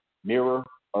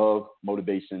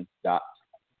mirrorofmotivation.com.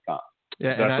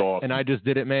 Yeah, That's awesome. And I just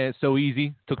did it, man. It's so easy.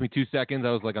 It took me 2 seconds.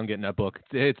 I was like, I'm getting that book.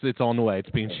 It's on the way.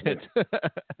 It's being shipped.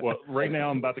 Well, right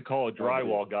now I'm about to call a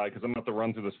drywall guy because I'm about to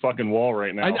run through this fucking wall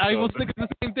right now. I was thinking the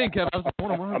same thing, Kevin. I was like, I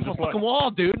want to run through a fucking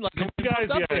wall, dude. Like, can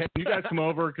you guys come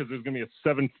over because there's going to be a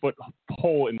 7-foot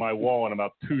hole in my wall in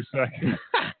about 2 seconds.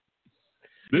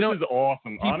 This is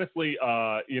awesome. Honestly,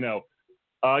 I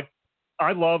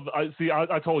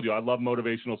told you I love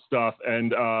motivational stuff,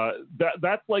 and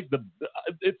that's like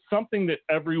it's something that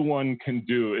everyone can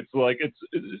do. It's like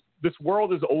this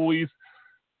world is always,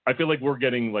 I feel like we're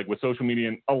getting, like, with social media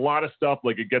and a lot of stuff,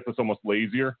 like, it gets us almost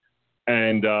lazier,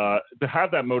 and to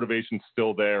have that motivation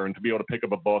still there and to be able to pick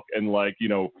up a book and, like,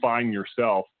 find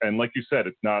yourself, and like you said,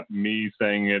 it's not me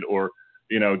saying it or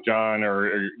John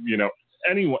or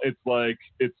anyone. It's like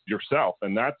it's yourself,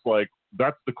 and that's the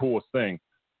coolest thing.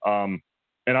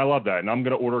 And I love that, and I'm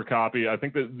gonna order a copy. I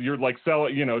think that you're like sell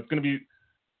it. It's gonna be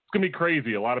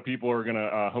crazy. A lot of people are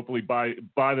gonna hopefully buy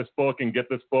this book and get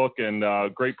this book, and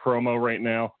great promo right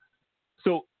now.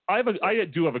 So I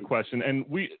do have a question, and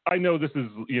I know this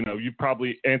is you've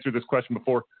probably answered this question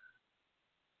before.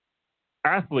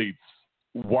 Athletes,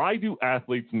 why do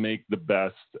athletes make the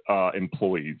best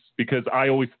employees? Because I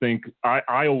always think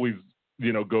I always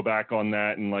go back on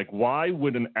that and, like, why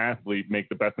would an athlete make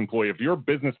the best employee? If you're a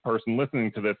business person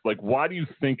listening to this, like, why do you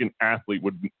think an ex-athlete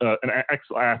would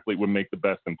make the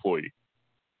best employee?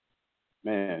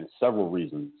 Man, several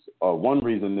reasons. One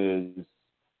reason is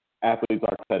athletes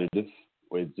are competitive.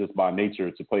 It's just by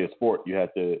nature, to play a sport, you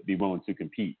have to be willing to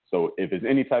compete. So if it's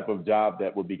any type of job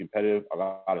that would be competitive, a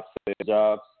lot of sales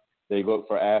jobs, they look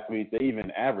for athletes. They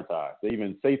even advertise. They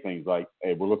even say things like,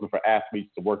 hey, we're looking for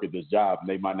athletes to work at this job. And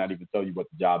they might not even tell you what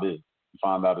the job is. You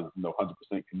find out it's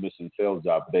 100% commission sales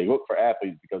job. But they look for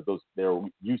athletes because they're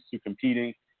used to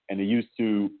competing and they're used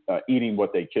to eating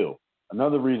what they kill.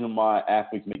 Another reason why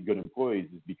athletes make good employees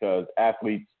is because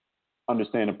athletes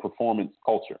understand a performance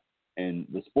culture in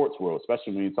the sports world,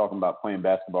 especially when you're talking about playing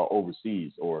basketball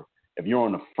overseas, or if you're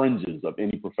on the fringes of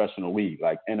any professional league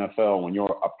like NFL, when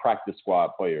you're a practice squad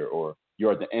player or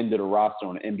you're at the end of the roster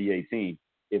on an NBA team.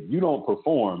 If you don't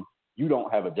perform, you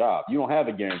don't have a job. You don't have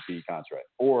a guaranteed contract.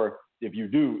 Or if you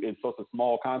do, it's such a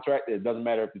small contract that it doesn't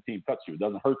matter if the team cuts you. It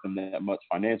doesn't hurt them that much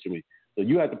financially. So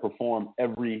you have to perform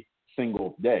every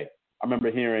single day. I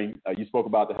remember hearing you spoke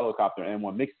about the helicopter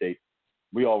N1 mixtape.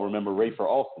 We all remember Rafer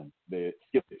Alston, the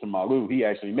skip to Malou. He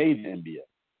actually made the NBA.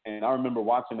 And I remember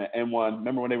watching the N1.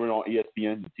 Remember when they were on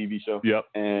ESPN, the TV show? Yep.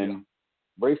 And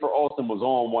Rafer Alston was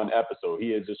on one episode.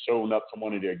 He had just shown up to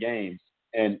one of their games.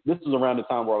 And this was around the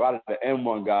time where a lot of the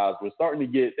N1 guys were starting to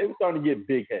get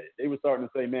big headed. They were starting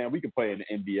to say, man, we can play in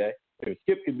the NBA. If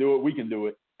Skip can do it, we can do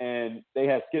it. And they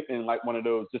had Skip in like one of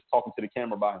those just talking to the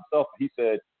camera by himself. And he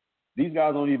said, these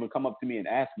guys don't even come up to me and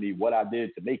ask me what I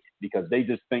did to make it because they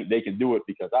just think they can do it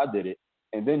because I did it.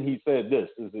 And then he said this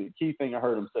is a key thing I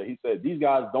heard him say. He said, these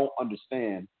guys don't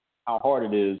understand how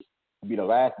hard it is to be the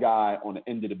last guy on the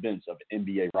end of the bench of an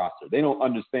NBA roster. They don't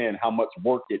understand how much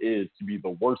work it is to be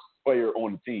the worst player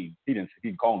on the team. He didn't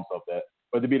call himself that,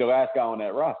 but to be the last guy on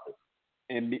that roster.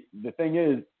 And the thing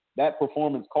is, that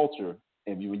performance culture,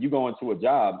 and when you go into a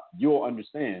job, you'll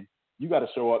understand you got to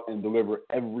show up and deliver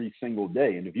every single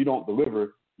day. And if you don't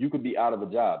deliver, you could be out of a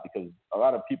job because a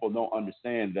lot of people don't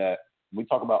understand that when we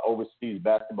talk about overseas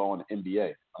basketball in the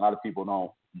NBA, a lot of people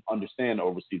don't understand the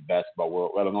overseas basketball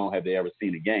world, let alone have they ever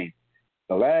seen a game.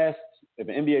 If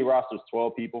an NBA roster is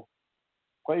 12 people,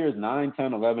 players 9,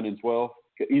 10, 11, and 12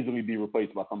 could easily be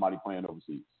replaced by somebody playing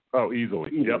overseas. Oh,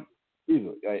 easily. Yep.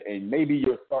 Easily. And maybe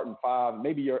your starting 5,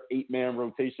 maybe your 8-man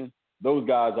rotation, those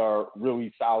guys are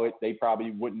really solid. They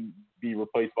probably wouldn't be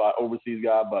replaced by an overseas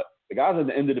guy. But the guys at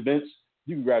the end of the bench,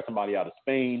 you can grab somebody out of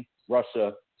Spain,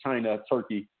 Russia, China,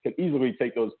 Turkey, could easily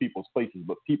take those people's places.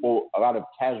 But a lot of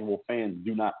casual fans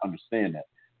do not understand that.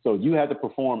 So you have to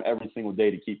perform every single day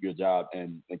to keep your job.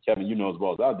 And Kevin, you know as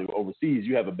well as I do, overseas,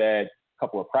 you have a bad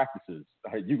couple of practices.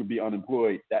 Right? You could be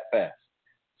unemployed that fast.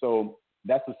 So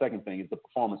that's the second thing is the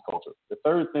performance culture. The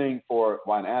third thing for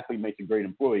why an athlete makes a great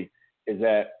employee is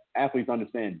that athletes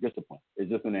understand discipline.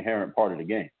 It's just an inherent part of the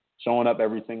game. Showing up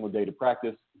every single day to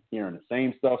practice, hearing the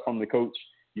same stuff from the coach.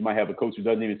 You might have a coach who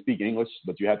doesn't even speak English,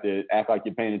 but you have to act like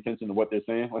you're paying attention to what they're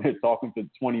saying when they're talking for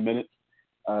 20 minutes.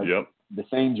 Yep. The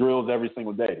same drills every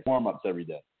single day, warm-ups every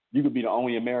day. You could be the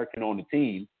only American on the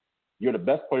team. You're the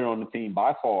best player on the team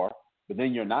by far, but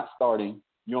then you're not starting.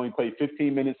 You only play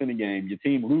 15 minutes in the game. Your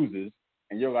team loses,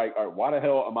 and you're like, all right, why the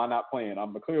hell am I not playing?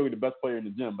 I'm clearly the best player in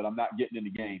the gym, but I'm not getting in the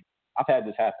game. I've had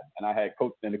this happen,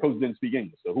 and the coach didn't speak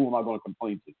English, so who am I going to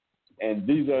complain to? And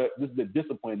this is the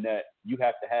discipline that you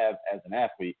have to have as an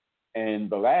athlete. And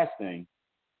the last thing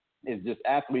is just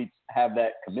athletes have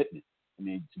that commitment. I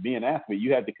mean, to be an athlete,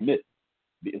 you have to commit.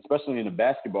 Especially in the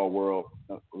basketball world,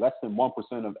 less than 1%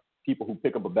 of people who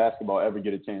pick up a basketball ever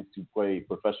get a chance to play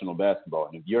professional basketball.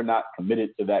 And if you're not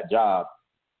committed to that job,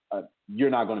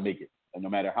 you're not going to make it. And no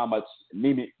matter how much,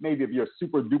 maybe if you're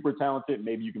super duper talented,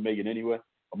 maybe you can make it anyway.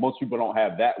 But most people don't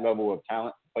have that level of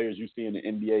talent. Players you see in the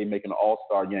NBA making an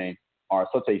all-star game are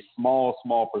such a small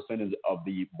percentage of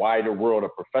the wider world of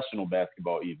professional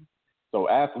basketball even. So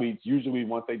athletes, usually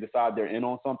once they decide they're in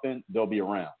on something, they'll be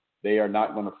around. They are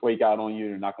not going to flake out on you.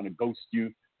 They're not going to ghost you.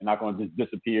 They're not going to just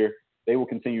disappear. They will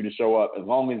continue to show up as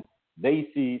long as they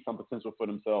see some potential for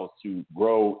themselves to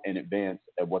grow and advance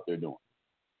at what they're doing.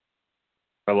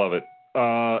 I love it.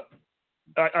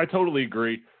 I totally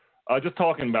agree. Just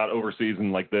talking about overseas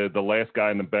and like the last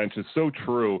guy on the bench is so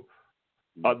true.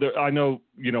 I know,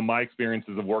 my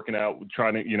experiences of working out,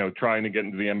 trying to get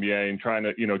into the NBA and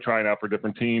trying out for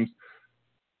different teams.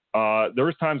 There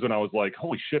was times when I was like,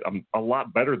 holy shit, I'm a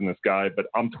lot better than this guy, but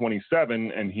I'm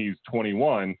 27 and he's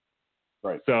 21.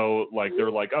 Right. So like,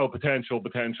 they're like, oh, potential.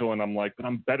 And I'm like, but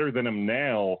I'm better than him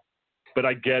now. But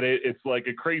I get it. It's like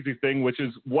a crazy thing, which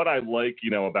is what I like,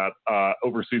 about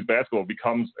overseas basketball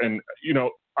becomes, and,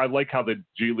 I like how the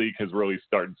G League has really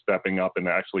started stepping up and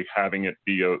actually having it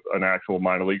be an actual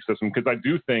minor league system. Because I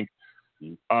do think,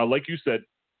 like you said,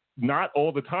 not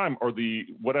all the time are the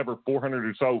 400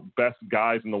 or so best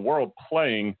guys in the world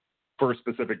playing for a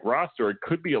specific roster. It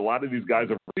could be a lot of these guys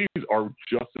overseas are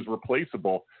just as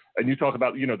replaceable. And you talk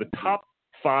about, the top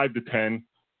 5 to 10,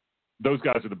 those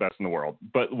guys are the best in the world.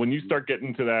 But when you start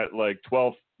getting to that, like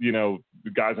 12, the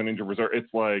guys on injured reserve,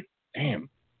 it's like, damn,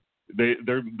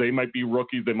 they might be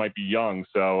rookies, they might be young.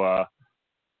 So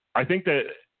I think that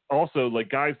also like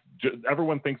guys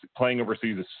everyone thinks playing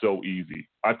overseas is so easy.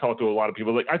 I've talked to a lot of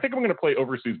people like, I think I'm going to play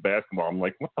overseas basketball. I'm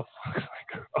like, what the fuck?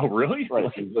 Like, oh, really? Right.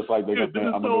 Like, it's just like they're dude, this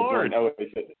is I'm so going to hard. join LA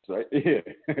Fitness, right? Yeah.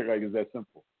 Like, it's that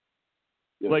simple.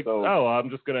 Yeah, like, so, oh, I'm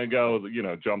just going to go,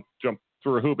 jump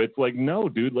through a hoop. It's like, no,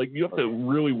 dude, like you have to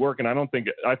really work. And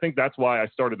I think that's why I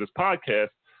started this podcast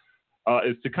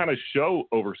is to kind of show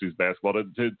overseas basketball,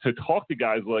 to talk to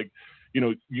guys like,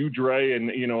 you, Dre,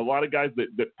 and, a lot of guys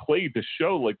that played, to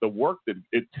show like the work that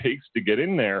it takes to get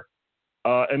in there.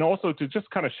 And also to just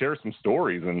kind of share some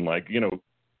stories and like,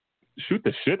 shoot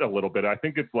the shit a little bit. I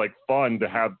think it's like fun to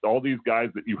have all these guys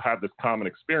that you have this common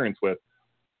experience with,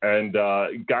 and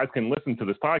guys can listen to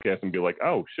this podcast and be like,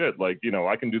 oh shit, like,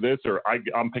 I can do this, or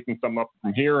I'm picking something up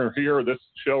from here or here, or this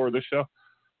show.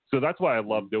 So that's why I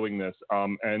love doing this.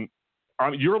 And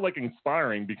you're like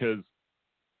inspiring, because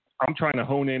I'm trying to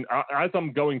hone in as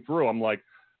I'm going through. I'm like,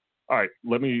 all right,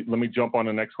 let me jump on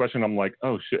the next question. I'm like,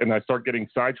 oh shit. And I start getting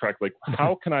sidetracked. Like,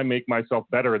 how can I make myself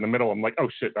better in the middle? I'm like, oh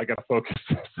shit, I got to focus.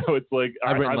 So it's like,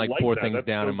 I've written I like 4 that. things That's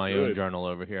down so in my good. own journal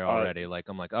over here already. Like,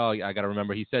 I'm like, oh, I got to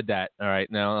remember he said that. All right,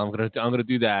 now I'm going to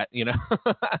do that,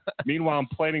 Meanwhile, I'm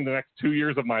planning the next 2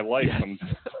 years of my life. Yes. I'm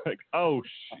just like, oh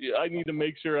shit, I need to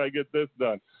make sure I get this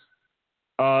done.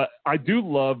 I do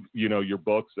love, your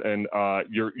books and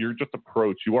your just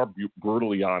approach. You are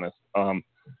brutally honest.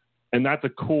 And that's a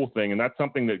cool thing. And that's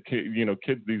something that,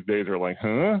 kids these days are like,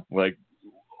 huh? Like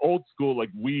old school, like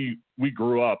we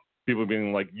grew up, people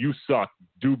being like, you suck,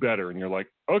 do better. And you're like,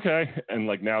 okay. And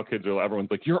like now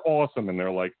everyone's like, you're awesome. And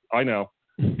they're like, I know.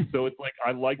 So it's like,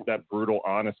 I like that brutal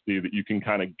honesty that you can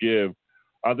kind of give.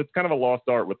 That's kind of a lost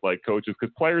art with like coaches,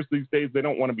 because players these days, they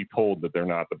don't want to be told that they're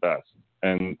not the best.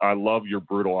 And I love your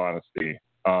brutal honesty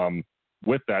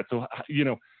with that. So,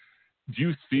 do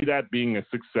you see that being a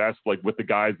success, like with the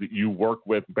guys that you work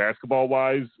with basketball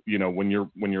wise, when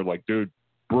you're like, dude,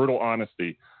 brutal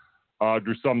honesty,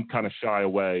 do some kind of shy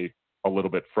away a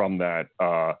little bit from that,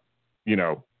 So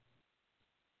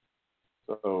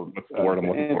what's the word I'm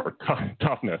looking for?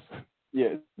 Toughness.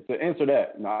 Yeah, to answer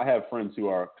that, I have friends who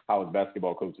are college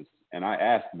basketball coaches, and I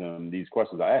ask them these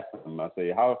questions. I ask them, I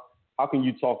say, how can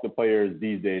you talk to players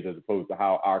these days as opposed to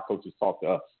how our coaches talk to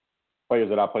us? Players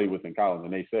that I played with in college,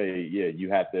 and they say, yeah, you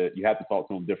have to talk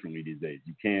to them differently these days.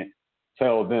 You can't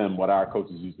tell them what our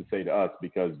coaches used to say to us,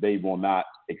 because they will not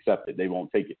accept it. They won't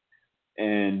take it.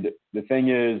 And the thing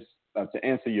is, to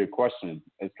answer your question,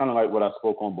 it's kind of like what I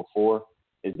spoke on before,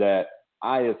 is that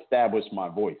I establish my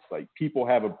voice. Like, people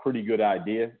have a pretty good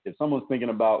idea. If someone's thinking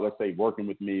about, let's say, working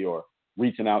with me or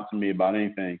reaching out to me about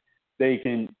anything, they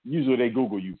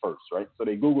Google you first, right? So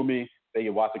they Google me, they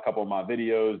can watch a couple of my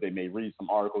videos, they may read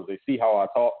some articles, they see how I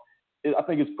talk. I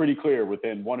think it's pretty clear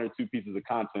within 1 or 2 pieces of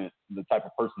content the type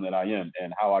of person that I am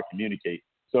and how I communicate.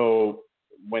 So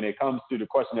when it comes to the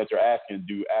question that you're asking,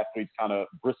 do athletes kind of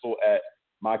bristle at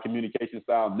my communication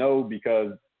style? No,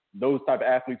 because those type of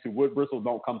athletes who would bristle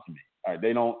don't come to me. All right,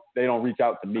 they don't reach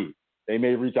out to me. They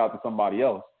may reach out to somebody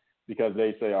else because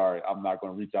they say, all right, I'm not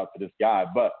going to reach out to this guy.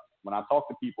 But when I talk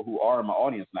to people who are in my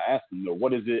audience and I ask them,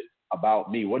 what is it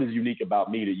about me? What is unique about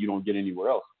me that you don't get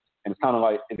anywhere else? And it's kind of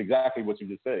like, it's exactly what you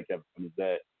just said, Kevin, is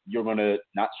that you're going to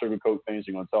not sugarcoat things.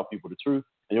 You're going to tell people the truth,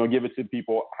 and you're going to give it to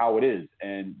people how it is.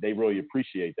 And they really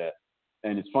appreciate that.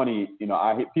 And it's funny,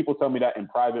 I hear people tell me that in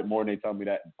private more than they tell me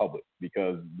that in public,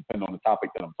 because depending on the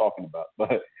topic that I'm talking about,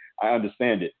 but I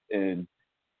understand it. And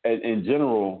in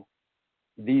general,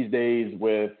 these days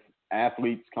with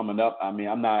athletes coming up, I mean,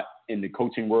 I'm not in the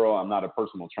coaching world. I'm not a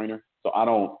personal trainer, so I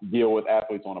don't deal with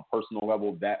athletes on a personal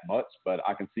level that much, but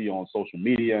I can see on social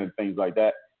media and things like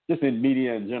that, just in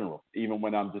media in general, even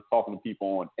when I'm just talking to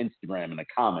people on Instagram in the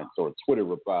comments or Twitter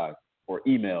replies or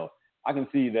email, I can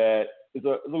see that it's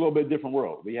a little bit different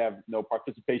world. We have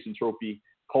participation trophy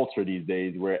culture these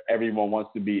days where everyone wants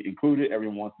to be included,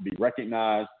 everyone wants to be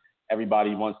recognized,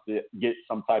 everybody wants to get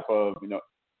some type of,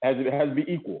 it has to be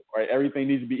equal, right? Everything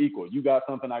needs to be equal. You got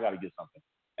something, I got to get something.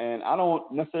 And I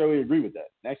don't necessarily agree with that.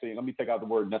 Actually, let me take out the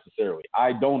word necessarily.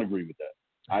 I don't agree with that.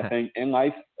 I think in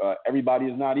life, everybody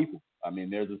is not equal. I mean,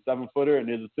 there's a 7-footer and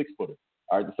there's a 6-footer.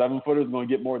 All right, the 7-footer is going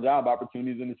to get more job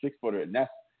opportunities than the 6-footer, and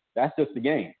that's just the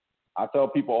game. I tell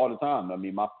people all the time, I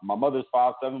mean, my mother's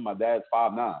 5'7", my dad's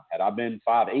 5'9". Had I been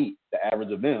 5'8", the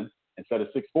average of them, instead of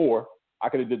 6'4", I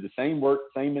could have did the same work,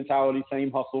 same mentality,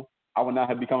 same hustle. I would not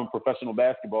have become a professional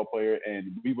basketball player,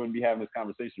 and we wouldn't be having this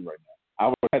conversation right now. I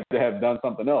would have to have done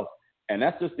something else. And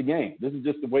that's just the game. This is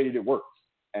just the way that it works.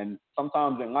 And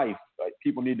sometimes in life,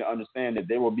 people need to understand that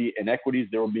there will be inequities,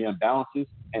 there will be imbalances,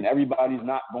 and everybody's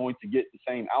not going to get the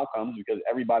same outcomes because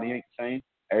everybody ain't the same.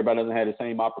 Everybody doesn't have the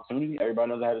same opportunity.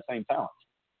 Everybody doesn't have the same talent.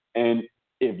 And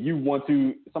if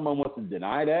someone wants to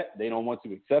deny that, they don't want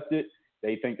to accept it,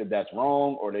 they think that that's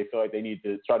wrong, or they feel like they need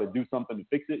to try to do something to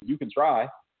fix it, you can try,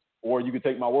 or you can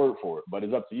take my word for it. But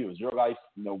it's up to you. It's your life,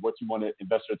 what you want to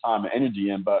invest your time and energy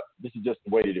in. But this is just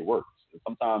the way that it works.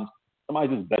 Sometimes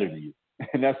somebody's just better than you,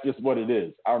 and that's just what it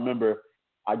is. I remember,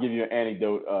 I'll give you an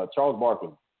anecdote. Charles Barkley,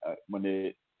 when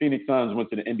the Phoenix Suns went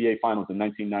to the NBA Finals in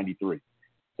 1993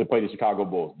 to play the Chicago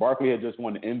Bulls. Barkley had just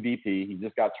won the MVP. He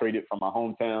just got traded from our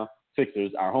hometown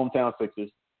Sixers,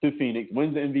 to Phoenix,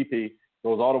 wins the MVP,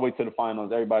 goes all the way to the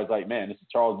finals. Everybody's like, man, this is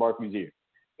Charles Barkley's year.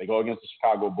 They go against the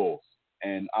Chicago Bulls,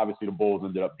 and obviously the Bulls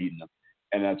ended up beating them.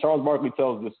 And Charles Barkley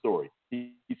tells this story.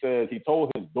 He says he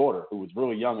told his daughter, who was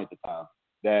really young at the time,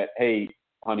 that, hey,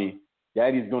 honey,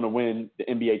 Daddy's going to win the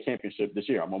NBA championship this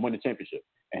year. I'm going to win the championship.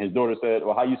 And his daughter said,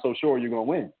 well, how are you so sure you're going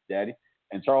to win, Daddy?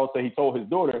 And Charles said he told his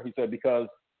daughter, he said, because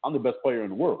I'm the best player in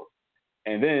the world.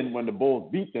 And then when the Bulls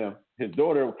beat them, his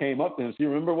daughter came up to him. She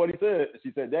remembered what he said.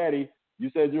 She said, Daddy, you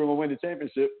said you were going to win the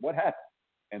championship. What happened?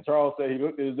 And Charles said he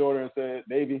looked at his daughter and said,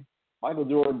 baby, Michael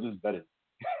Jordan's just better.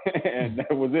 And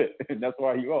that was it. And that's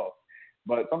why he lost.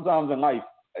 But sometimes in life,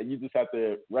 you just have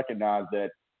to recognize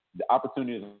that the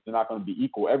opportunities are not going to be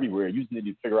equal everywhere. You just need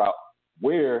to figure out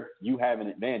where you have an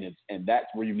advantage, and that's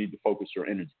where you need to focus your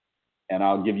energy. And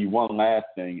I'll give you one last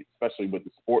thing, especially with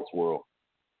the sports world.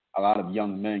 A lot of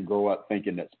young men grow up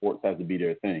thinking that sports has to be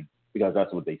their thing because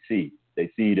that's what they see. They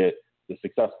see that the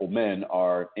successful men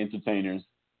are entertainers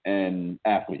and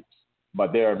athletes.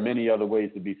 But there are many other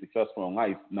ways to be successful in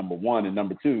life, number one. And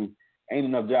number two, ain't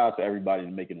enough jobs for everybody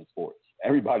to make it in sports.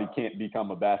 Everybody can't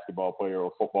become a basketball player or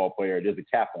a football player. There's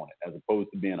a cap on it, as opposed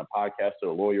to being a podcaster,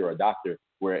 a lawyer, or a doctor,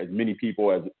 where as many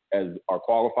people as are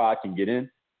qualified can get in.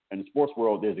 In the sports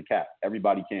world, there's a cap.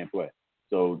 Everybody can't play.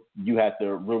 So you have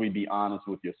to really be honest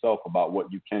with yourself about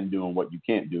what you can do and what you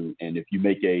can't do. And if you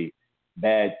make a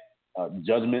bad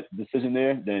judgment decision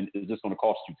there, then it's just going to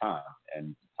cost you time,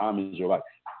 and time is your life.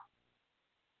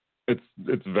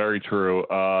 It's very true.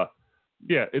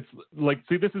 Yeah, it's like,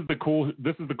 see, this is the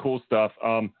cool stuff.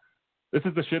 This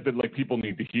is the shit that like people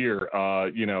need to hear.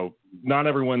 Not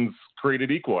everyone's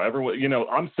created equal. Everyone,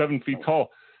 I'm 7 feet tall.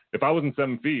 If I wasn't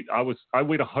 7 feet, I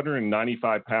weighed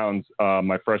 195 pounds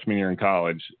my freshman year in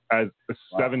college as a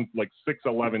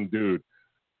 6'11" dude.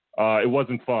 It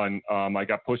wasn't fun. I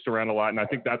got pushed around a lot, and I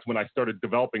think that's when I started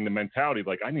developing the mentality,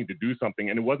 like, I need to do something.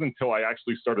 And it wasn't until I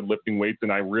actually started lifting weights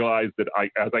and I realized that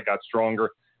as I got stronger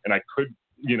and I could,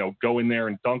 go in there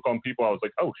and dunk on people, I was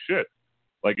like, oh shit.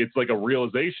 Like, it's like a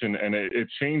realization, and it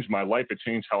changed my life. It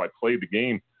changed how I played the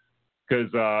game. Because,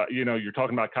 you're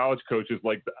talking about college coaches.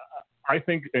 Like, I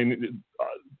think, and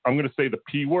I'm going to say the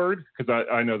P word, because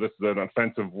I know this is an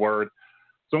offensive word.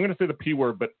 So I'm going to say the P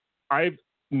word, but I've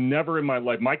never in my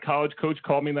life, my college coach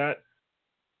called me that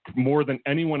more than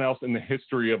anyone else in the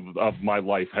history of my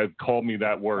life has called me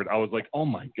that word. I was like, oh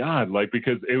my God, like,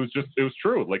 because it was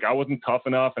true. Like, I wasn't tough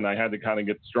enough and I had to kind of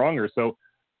get stronger. So,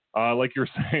 like you're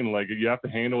saying, like, you have to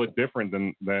handle it different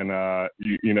than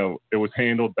it was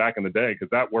handled back in the day. Cause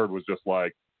that word was just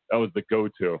like, that was the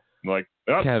go-to. Like,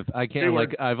 Kev, I can't,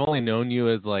 like, I've only known you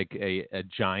as like a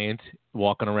giant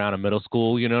walking around a middle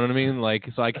school, you know what I mean? Like,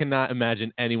 so I cannot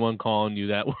imagine anyone calling you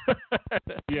that word.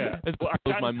 Yeah. It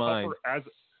blows my mind. As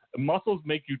muscles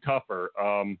make you tougher.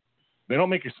 They don't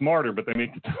make you smarter, but they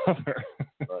make you tougher.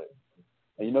 Right.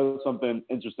 And something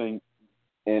interesting,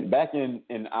 and back in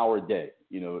our day,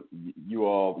 you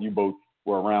both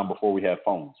were around before we had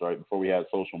phones, right? Before we had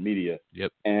social media.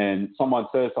 Yep. And someone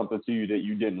says something to you that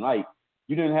you didn't like.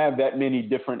 You didn't have that many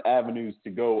different avenues to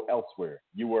go elsewhere.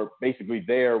 You were basically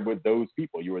there with those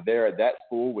people. You were there at that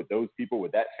school with those people,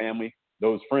 with that family,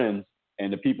 those friends,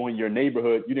 and the people in your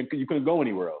neighborhood. You couldn't go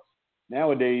anywhere else.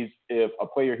 Nowadays, if a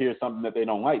player hears something that they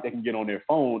don't like, they can get on their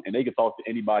phone and they can talk to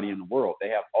anybody in the world. They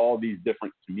have all these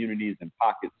different communities and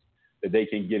pockets that they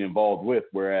can get involved with.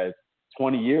 Whereas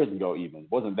 20 years ago, even,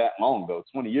 it wasn't that long ago,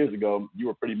 20 years ago, you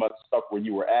were pretty much stuck where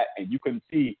you were at, and you couldn't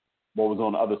see what was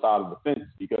on the other side of the fence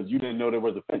because you didn't know there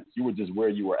was a fence. You were just where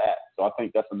you were at. So I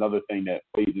think that's another thing that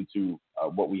plays into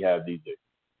what we have these days.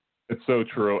 It's so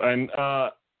true. And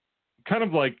kind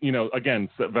of like, again,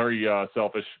 very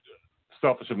selfish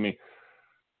of me.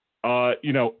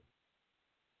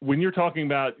 When you're talking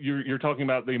about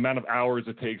the amount of hours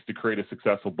it takes to create a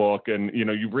successful book, and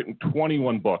you've written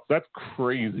 21 books. That's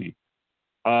crazy.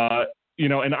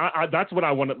 And I that's what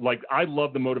I want to, like, I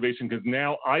love the motivation because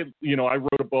now I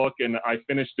wrote a book and I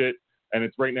finished it, and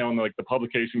it's right now in the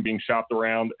publication being shopped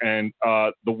around. And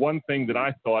the one thing that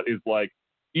I thought is, like,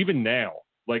 even now,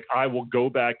 like, I will go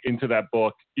back into that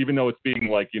book, even though it's being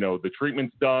the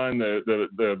treatment's done,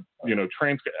 the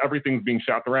transcript, everything's being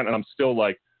shopped around. And I'm still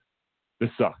like, this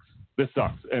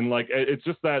sucks. And like, it's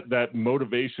just that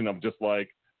motivation of just like,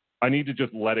 I need to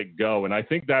just let it go. And I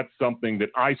think that's something that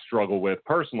I struggle with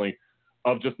personally,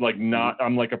 of just like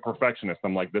I'm like a perfectionist.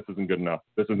 I'm like, this isn't good enough.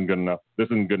 This isn't good enough. This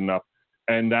isn't good enough.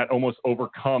 And that almost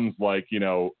overcomes like,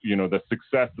 the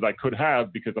success that I could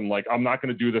have, because I'm like, I'm not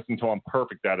going to do this until I'm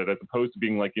perfect at it, as opposed to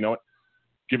being like, you know what,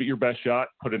 give it your best shot,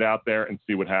 put it out there and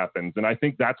see what happens. And I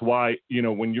think that's why,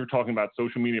 when you're talking about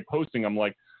social media posting, I'm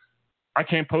like, I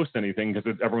can't post anything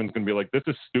because everyone's going to be like, this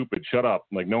is stupid. Shut up.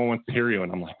 Like, no one wants to hear you.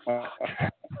 And I'm like,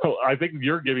 so I think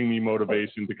you're giving me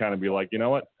motivation to kind of be like, you know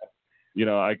what,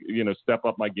 I step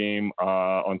up my game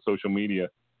on social media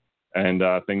and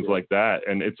things like that.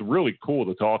 And it's really cool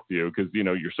to talk to you because,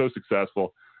 you're so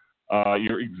successful.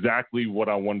 You're exactly what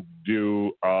I want to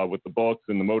do with the books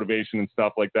and the motivation and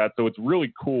stuff like that. So it's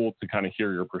really cool to kind of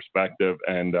hear your perspective.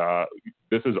 And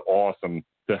this is awesome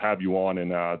to have you on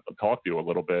and talk to you a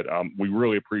little bit. We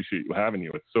really appreciate you having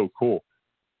you. It's so cool.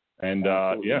 And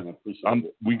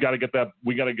we got to get that.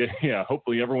 We got to get,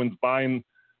 hopefully everyone's buying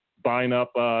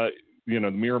up, the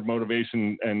Mirror of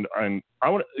Motivation, and I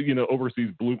want to, Overseas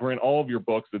Blueprint, all of your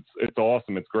books. It's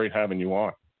awesome. It's great having you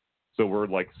on. So we're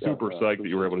like super psyched that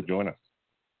you were able to join us.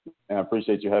 And I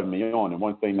appreciate you having me on. And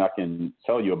one thing I can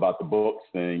tell you about the books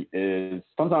thing is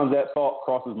sometimes that thought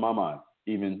crosses my mind,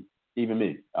 even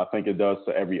me. I think it does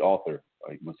to every author.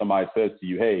 Like when somebody says to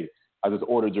you, hey, I just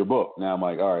ordered your book. Now I'm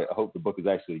like, all right, I hope the book is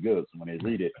actually good. So when they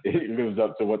read it, it lives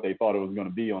up to what they thought it was going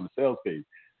to be on the sales page.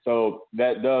 So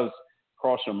that does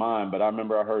cross your mind. But I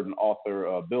remember I heard an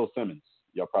author, Bill Simmons.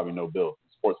 Y'all probably know Bill,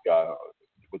 sports guy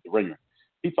with the Ringer.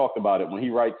 He talked about it when he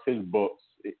writes his books.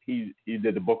 He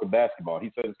did the book of basketball.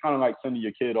 He said it's kind of like sending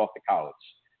your kid off to college.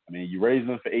 I mean, you raised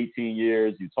them for 18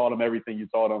 years. You taught them everything you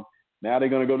taught them. Now they're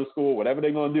going to go to school. Whatever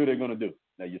they're going to do, they're going to do.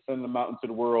 Now you're sending them out into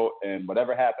the world, and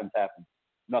whatever happens, happens.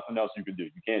 Nothing else you can do.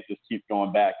 You can't just keep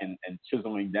going back and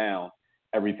chiseling down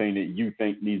everything that you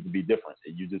think needs to be different.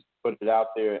 You just put it out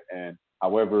there, and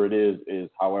however it is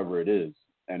however it is.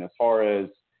 And as far as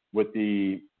with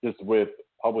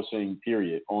publishing,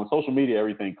 period, on social media,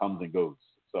 everything comes and goes.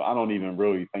 So I don't even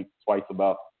really think twice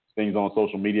about things on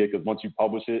social media, because once you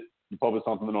publish it, you publish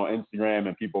something on Instagram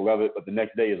and people love it, but the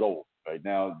next day is old. Right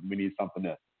now, we need something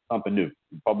new.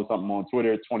 You publish something on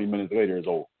Twitter, 20 minutes later is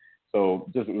old. So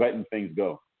just letting things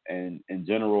go. And in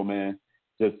general, man,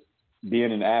 just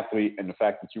being an athlete and the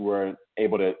fact that you were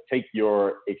able to take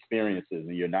your experiences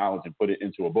and your knowledge and put it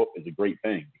into a book is a great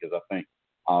thing, because I think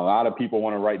a lot of people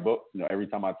want to write books. Every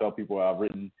time I tell people I've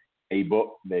written a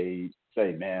book, they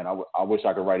say, man, I wish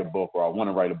I could write a book, or I want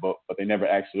to write a book, but they never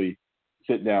actually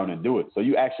sit down and do it. So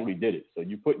you actually did it. So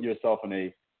you put yourself in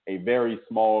a very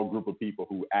small group of people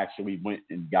who actually went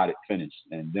and got it finished.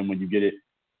 And then when you get it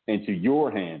into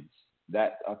your hands,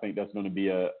 that I think that's going to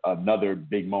be another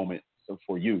big moment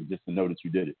for you, just to know that you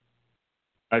did it.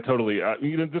 I totally,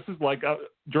 this is like,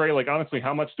 Dre, like, honestly,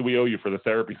 how much do we owe you for the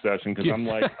therapy session? Because I'm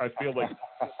like, I feel like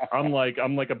I'm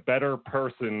like a better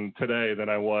person today than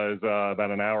I was about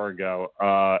an hour ago.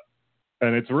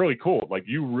 And it's really cool. Like,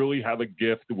 you really have a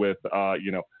gift with,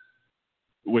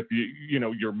 with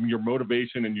your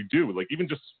motivation, and you do, like, even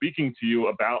just speaking to you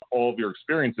about all of your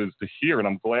experiences to hear. And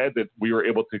I'm glad that we were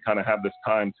able to kind of have this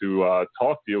time to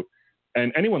talk to you.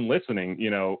 And anyone listening,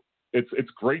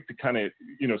 it's great to kind of,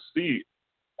 see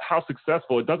how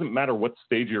successful. It doesn't matter what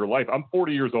stage of your life. I'm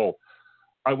 40 years old.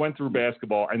 I went through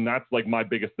basketball, and that's like my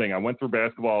biggest thing. I went through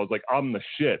basketball. I was like, I'm the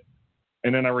shit.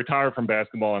 And then I retired from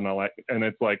basketball, and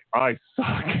it's like, I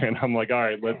suck. And I'm like, all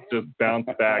right, let's just bounce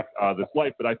back this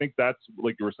life. But I think that's,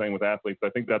 like you were saying with athletes,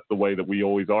 I think that's the way that we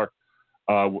always are.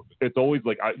 It's always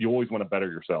like, you always want to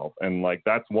better yourself. And like,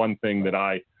 that's one thing that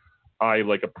I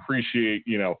like appreciate,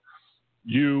 you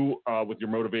with your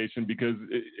motivation, because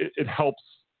it helps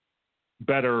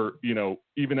better,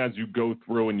 even as you go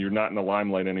through and you're not in the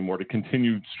limelight anymore, to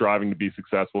continue striving to be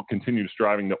successful, continue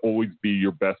striving to always be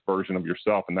your best version of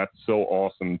yourself. And that's so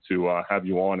awesome to have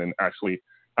you on and actually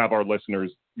have our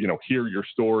listeners, hear your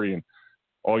story and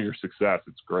all your success.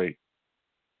 It's great.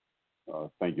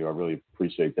 Thank you. I really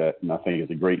appreciate that. And I think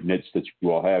it's a great niche that you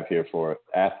all have here for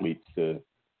athletes to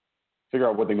figure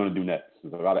out what they're going to do next.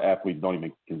 A lot of athletes don't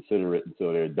even consider it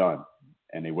until they're done.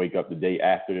 And they wake up the day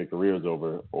after their career's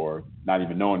over, or not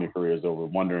even knowing their career's over,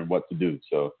 wondering what to do.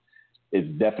 So it's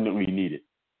definitely needed.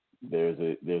 There's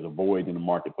a void in the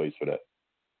marketplace for that.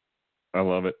 I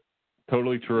love it.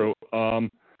 Totally true.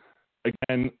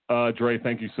 Again, Dre,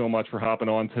 thank you so much for hopping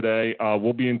on today.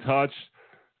 We'll be in touch.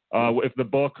 If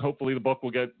hopefully the book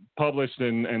will get published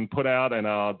and put out, and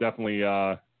I'll definitely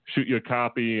shoot you a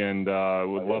copy, and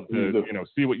would love to,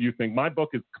 see what you think. My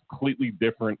book is completely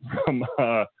different from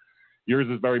yours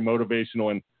is very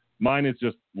motivational, and mine is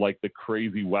just like the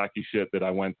crazy, wacky shit that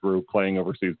I went through playing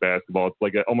overseas basketball. It's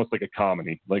like almost like a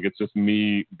comedy. Like it's just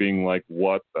me being like,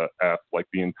 what the F, like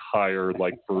the entire,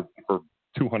 like for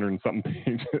 200 and something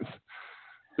pages.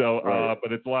 So, Right.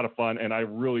 but it's a lot of fun, and I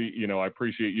really, I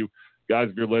appreciate you guys.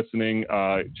 If you're listening,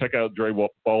 check out Dre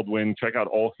Baldwin. Check out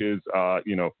all his,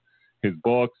 his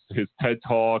books, his TED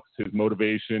Talks, his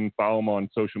motivation. Follow him on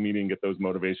social media and get those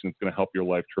motivations. It's going to help your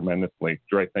life tremendously.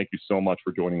 Dre, thank you so much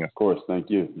for joining us. Of course, thank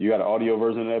you. You got an audio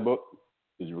version of that book?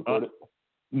 Did you record it?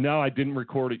 No, I didn't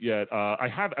record it yet. I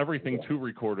have everything to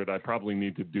record it. I probably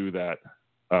need to do that.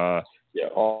 Yeah,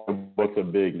 all books are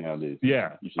big nowadays.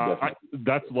 Yeah, you should definitely.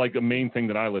 that's like a main thing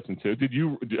that I listen to.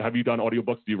 Have you done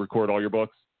audiobooks? Do you record all your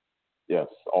books? Yes,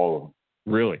 all of them.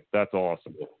 Really? That's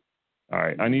awesome. Yeah. All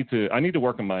right, I need to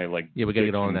work on my Yeah, we gotta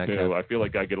get on that too. Kev. I feel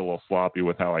like I get a little sloppy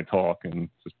with how I talk and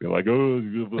just be like, oh,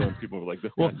 people are like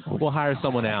this. We'll hire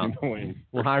someone out.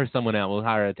 We'll hire someone out. We'll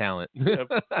hire a talent. Yeah,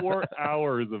 4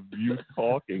 hours of you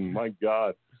talking. My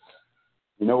God.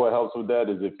 You know what helps with that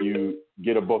is if you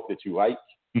get a book that you like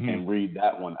Mm-hmm. and read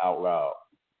that one out loud.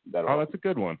 Oh, that's a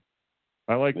good one.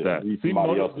 I like that. read See,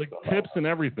 somebody else's like stuff tips out. and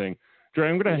everything.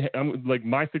 Dre, I'm like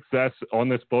my success on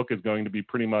this book is going to be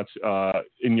pretty much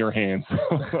in your hands.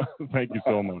 Thank you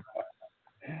so much.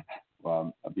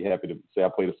 Well, I'd be happy to say I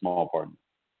played a small part.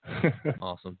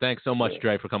 Awesome. Thanks so much,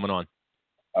 Dre, for coming on.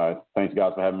 Thanks,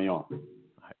 guys, for having me on. All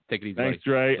right, take it easy. Thanks,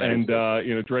 buddy. Dre.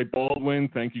 And, Dre Baldwin,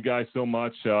 thank you guys so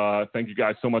much. Thank you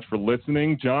guys so much for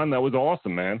listening. John, that was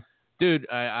awesome, man. Dude,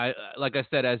 I like I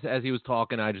said, as he was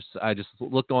talking, I just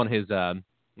looked on his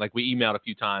like we emailed a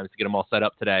few times to get him all set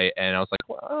up today, and I was like,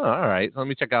 well, all right, so let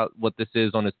me check out what this is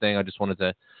on his thing. I just wanted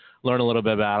to learn a little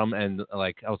bit about him, and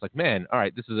like I was like, man, all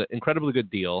right, this is an incredibly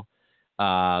good deal.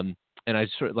 And I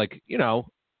just sort of like,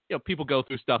 people go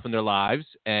through stuff in their lives,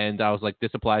 and I was like,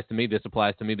 this applies to me, this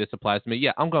applies to me, this applies to me.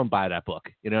 Yeah, I'm going to buy that book.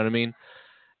 You know what I mean?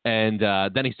 And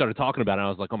then he started talking about it, and I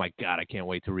was like, oh my God, I can't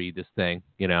wait to read this thing.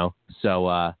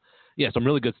 So. Yeah, some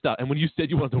really good stuff. And when you said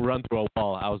you wanted to run through a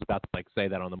wall, I was about to like say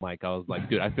that on the mic. I was like,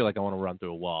 dude, I feel like I want to run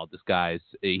through a wall. This guy's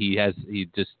he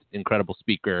just incredible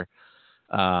speaker.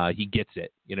 He gets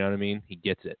it. You know what I mean? He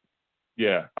gets it.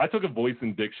 Yeah, I took a voice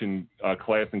and diction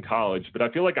class in college, but I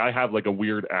feel like I have like a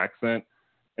weird accent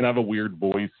and I have a weird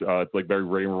voice. It's like very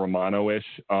Ray Romano-ish.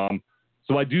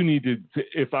 So I do need to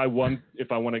if I want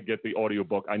to get the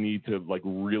audiobook, I need to like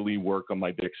really work on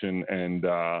my diction and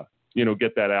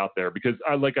get that out there because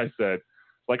like I said,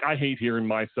 like I hate hearing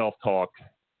myself talk.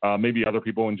 Maybe other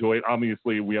people enjoy it.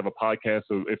 Obviously we have a podcast.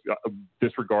 So if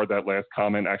disregard that last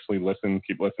comment, actually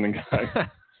keep listening, guys.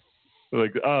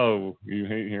 Like, oh, you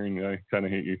hate hearing, I kind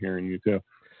of hate you hearing you too.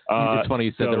 It's funny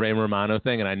you said the Ray Romano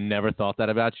thing and I never thought that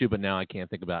about you, but now I can't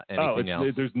think about anything else.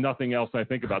 There's nothing else I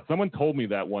think about. Someone told me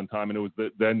that one time and it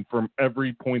was then from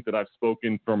every point that I've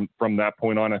spoken from that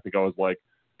point on, I think I was like,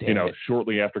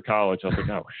 shortly after college, I was like,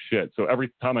 oh shit. So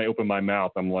every time I open my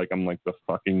mouth, I'm like the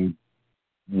fucking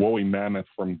woolly mammoth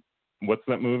from what's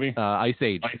that movie? Ice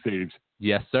Age. Ice Age.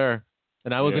 Yes, sir.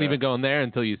 And I wasn't even going there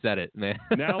until you said it, man.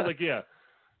 Now,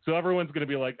 so everyone's going to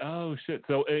be like, oh shit.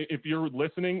 So if you're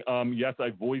listening, yes, I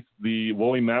voiced the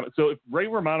woolly mammoth. So if Ray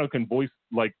Romano can voice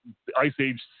like Ice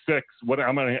Age 6,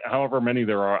 however many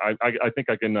there are, I think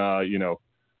I can,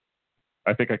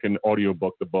 I think I can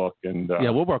audiobook the book and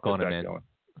we'll work on it, man. Going.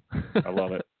 I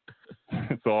love it.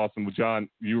 It's awesome. Well, John,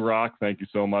 you rock. Thank you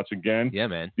so much again. Yeah,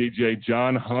 man. DJ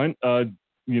John Hunt, on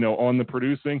the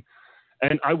producing.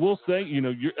 And I will say,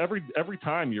 you're every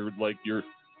time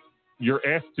you're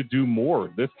asked to do more.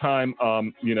 This time,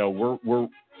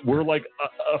 we're like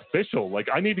official. Like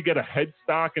I need to get a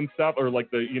headstock and stuff, or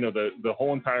like the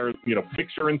whole entire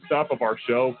picture and stuff of our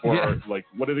show for our, like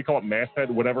what do they call it, masthead,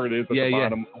 whatever it is at the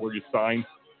bottom where you sign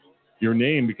your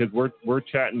name, because we're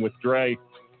chatting with Dre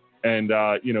and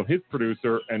his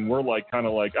producer, and we're like kind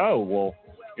of like, oh well,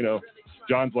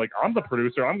 John's like, I'm the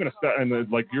producer, I'm gonna start,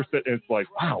 and like you're sitting, it's like,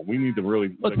 wow, we need to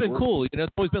really. Well, it's been cool.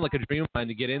 It's always been like a dream of mine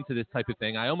to get into this type of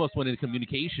thing. I almost went into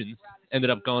communications,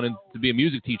 ended up going in to be a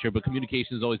music teacher, but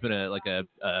communications has always been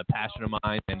a passion of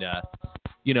mine, and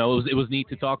it was neat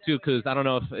to talk to, because I don't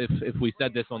know if we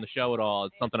said this on the show at all.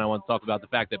 It's something I want to talk about, the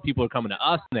fact that people are coming to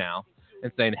us now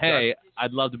and saying, hey,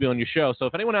 I'd love to be on your show. So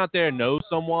if anyone out there knows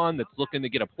someone that's looking to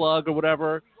get a plug or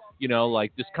whatever,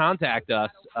 just contact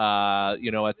us, at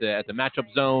the Matchup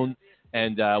Zone,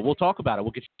 and we'll talk about it.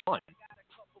 We'll get you on.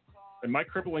 And my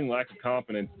crippling lack of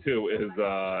confidence too is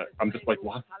I'm just like,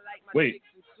 what? Wait,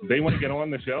 they want to get on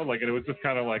the show? Like, and it was just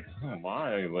kind of like, oh,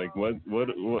 why? Like, what,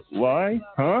 why?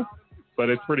 Huh? But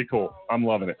it's pretty cool. I'm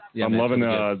loving it. Yeah, I'm loving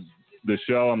the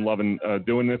show. I'm loving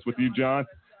doing this with you, John.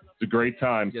 It's a great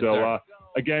time. Yes, so, sir.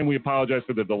 Again, we apologize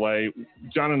for the delay.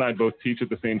 John and I both teach at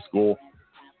the same school.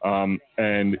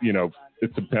 And, you know,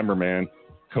 it's September, man.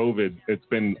 COVID, it's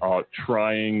been a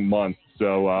trying month.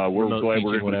 So we're glad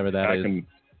we're whatever that back is. and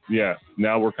yeah,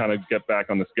 now we're kind of get back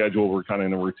on the schedule. We're kind of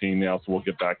in a routine now, so we'll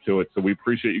get back to it. So we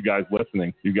appreciate you guys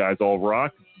listening. You guys all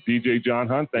rock. DJ John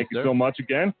Hunt, thank you so much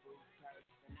again.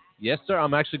 Yes, sir.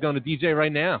 I'm actually going to DJ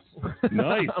right now.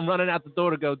 Nice. I'm running out the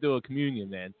door to go do a communion,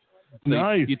 man. So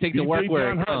Nice. You take the DJ work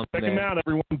where John it comes, Hunt. Check man. him out,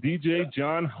 everyone. DJ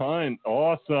John Hunt.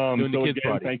 Awesome. Doing the So kids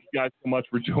again, party. thank you guys so much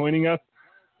for joining us.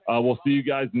 We'll see you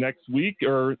guys next week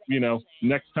or, you know,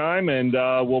 next time, and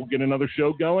we'll get another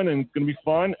show going, and it's going to be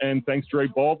fun. And thanks, Dre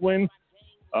Baldwin.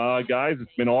 Guys,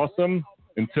 it's been awesome.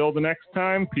 Until the next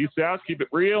time, peace out, keep it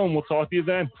real, and we'll talk to you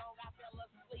then.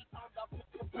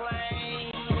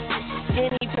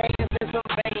 Skinny pants and some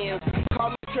bands. Call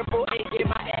me Triple A, get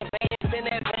my advance in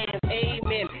advance.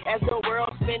 Amen. As the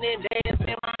world spinning, dance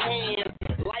in my hands.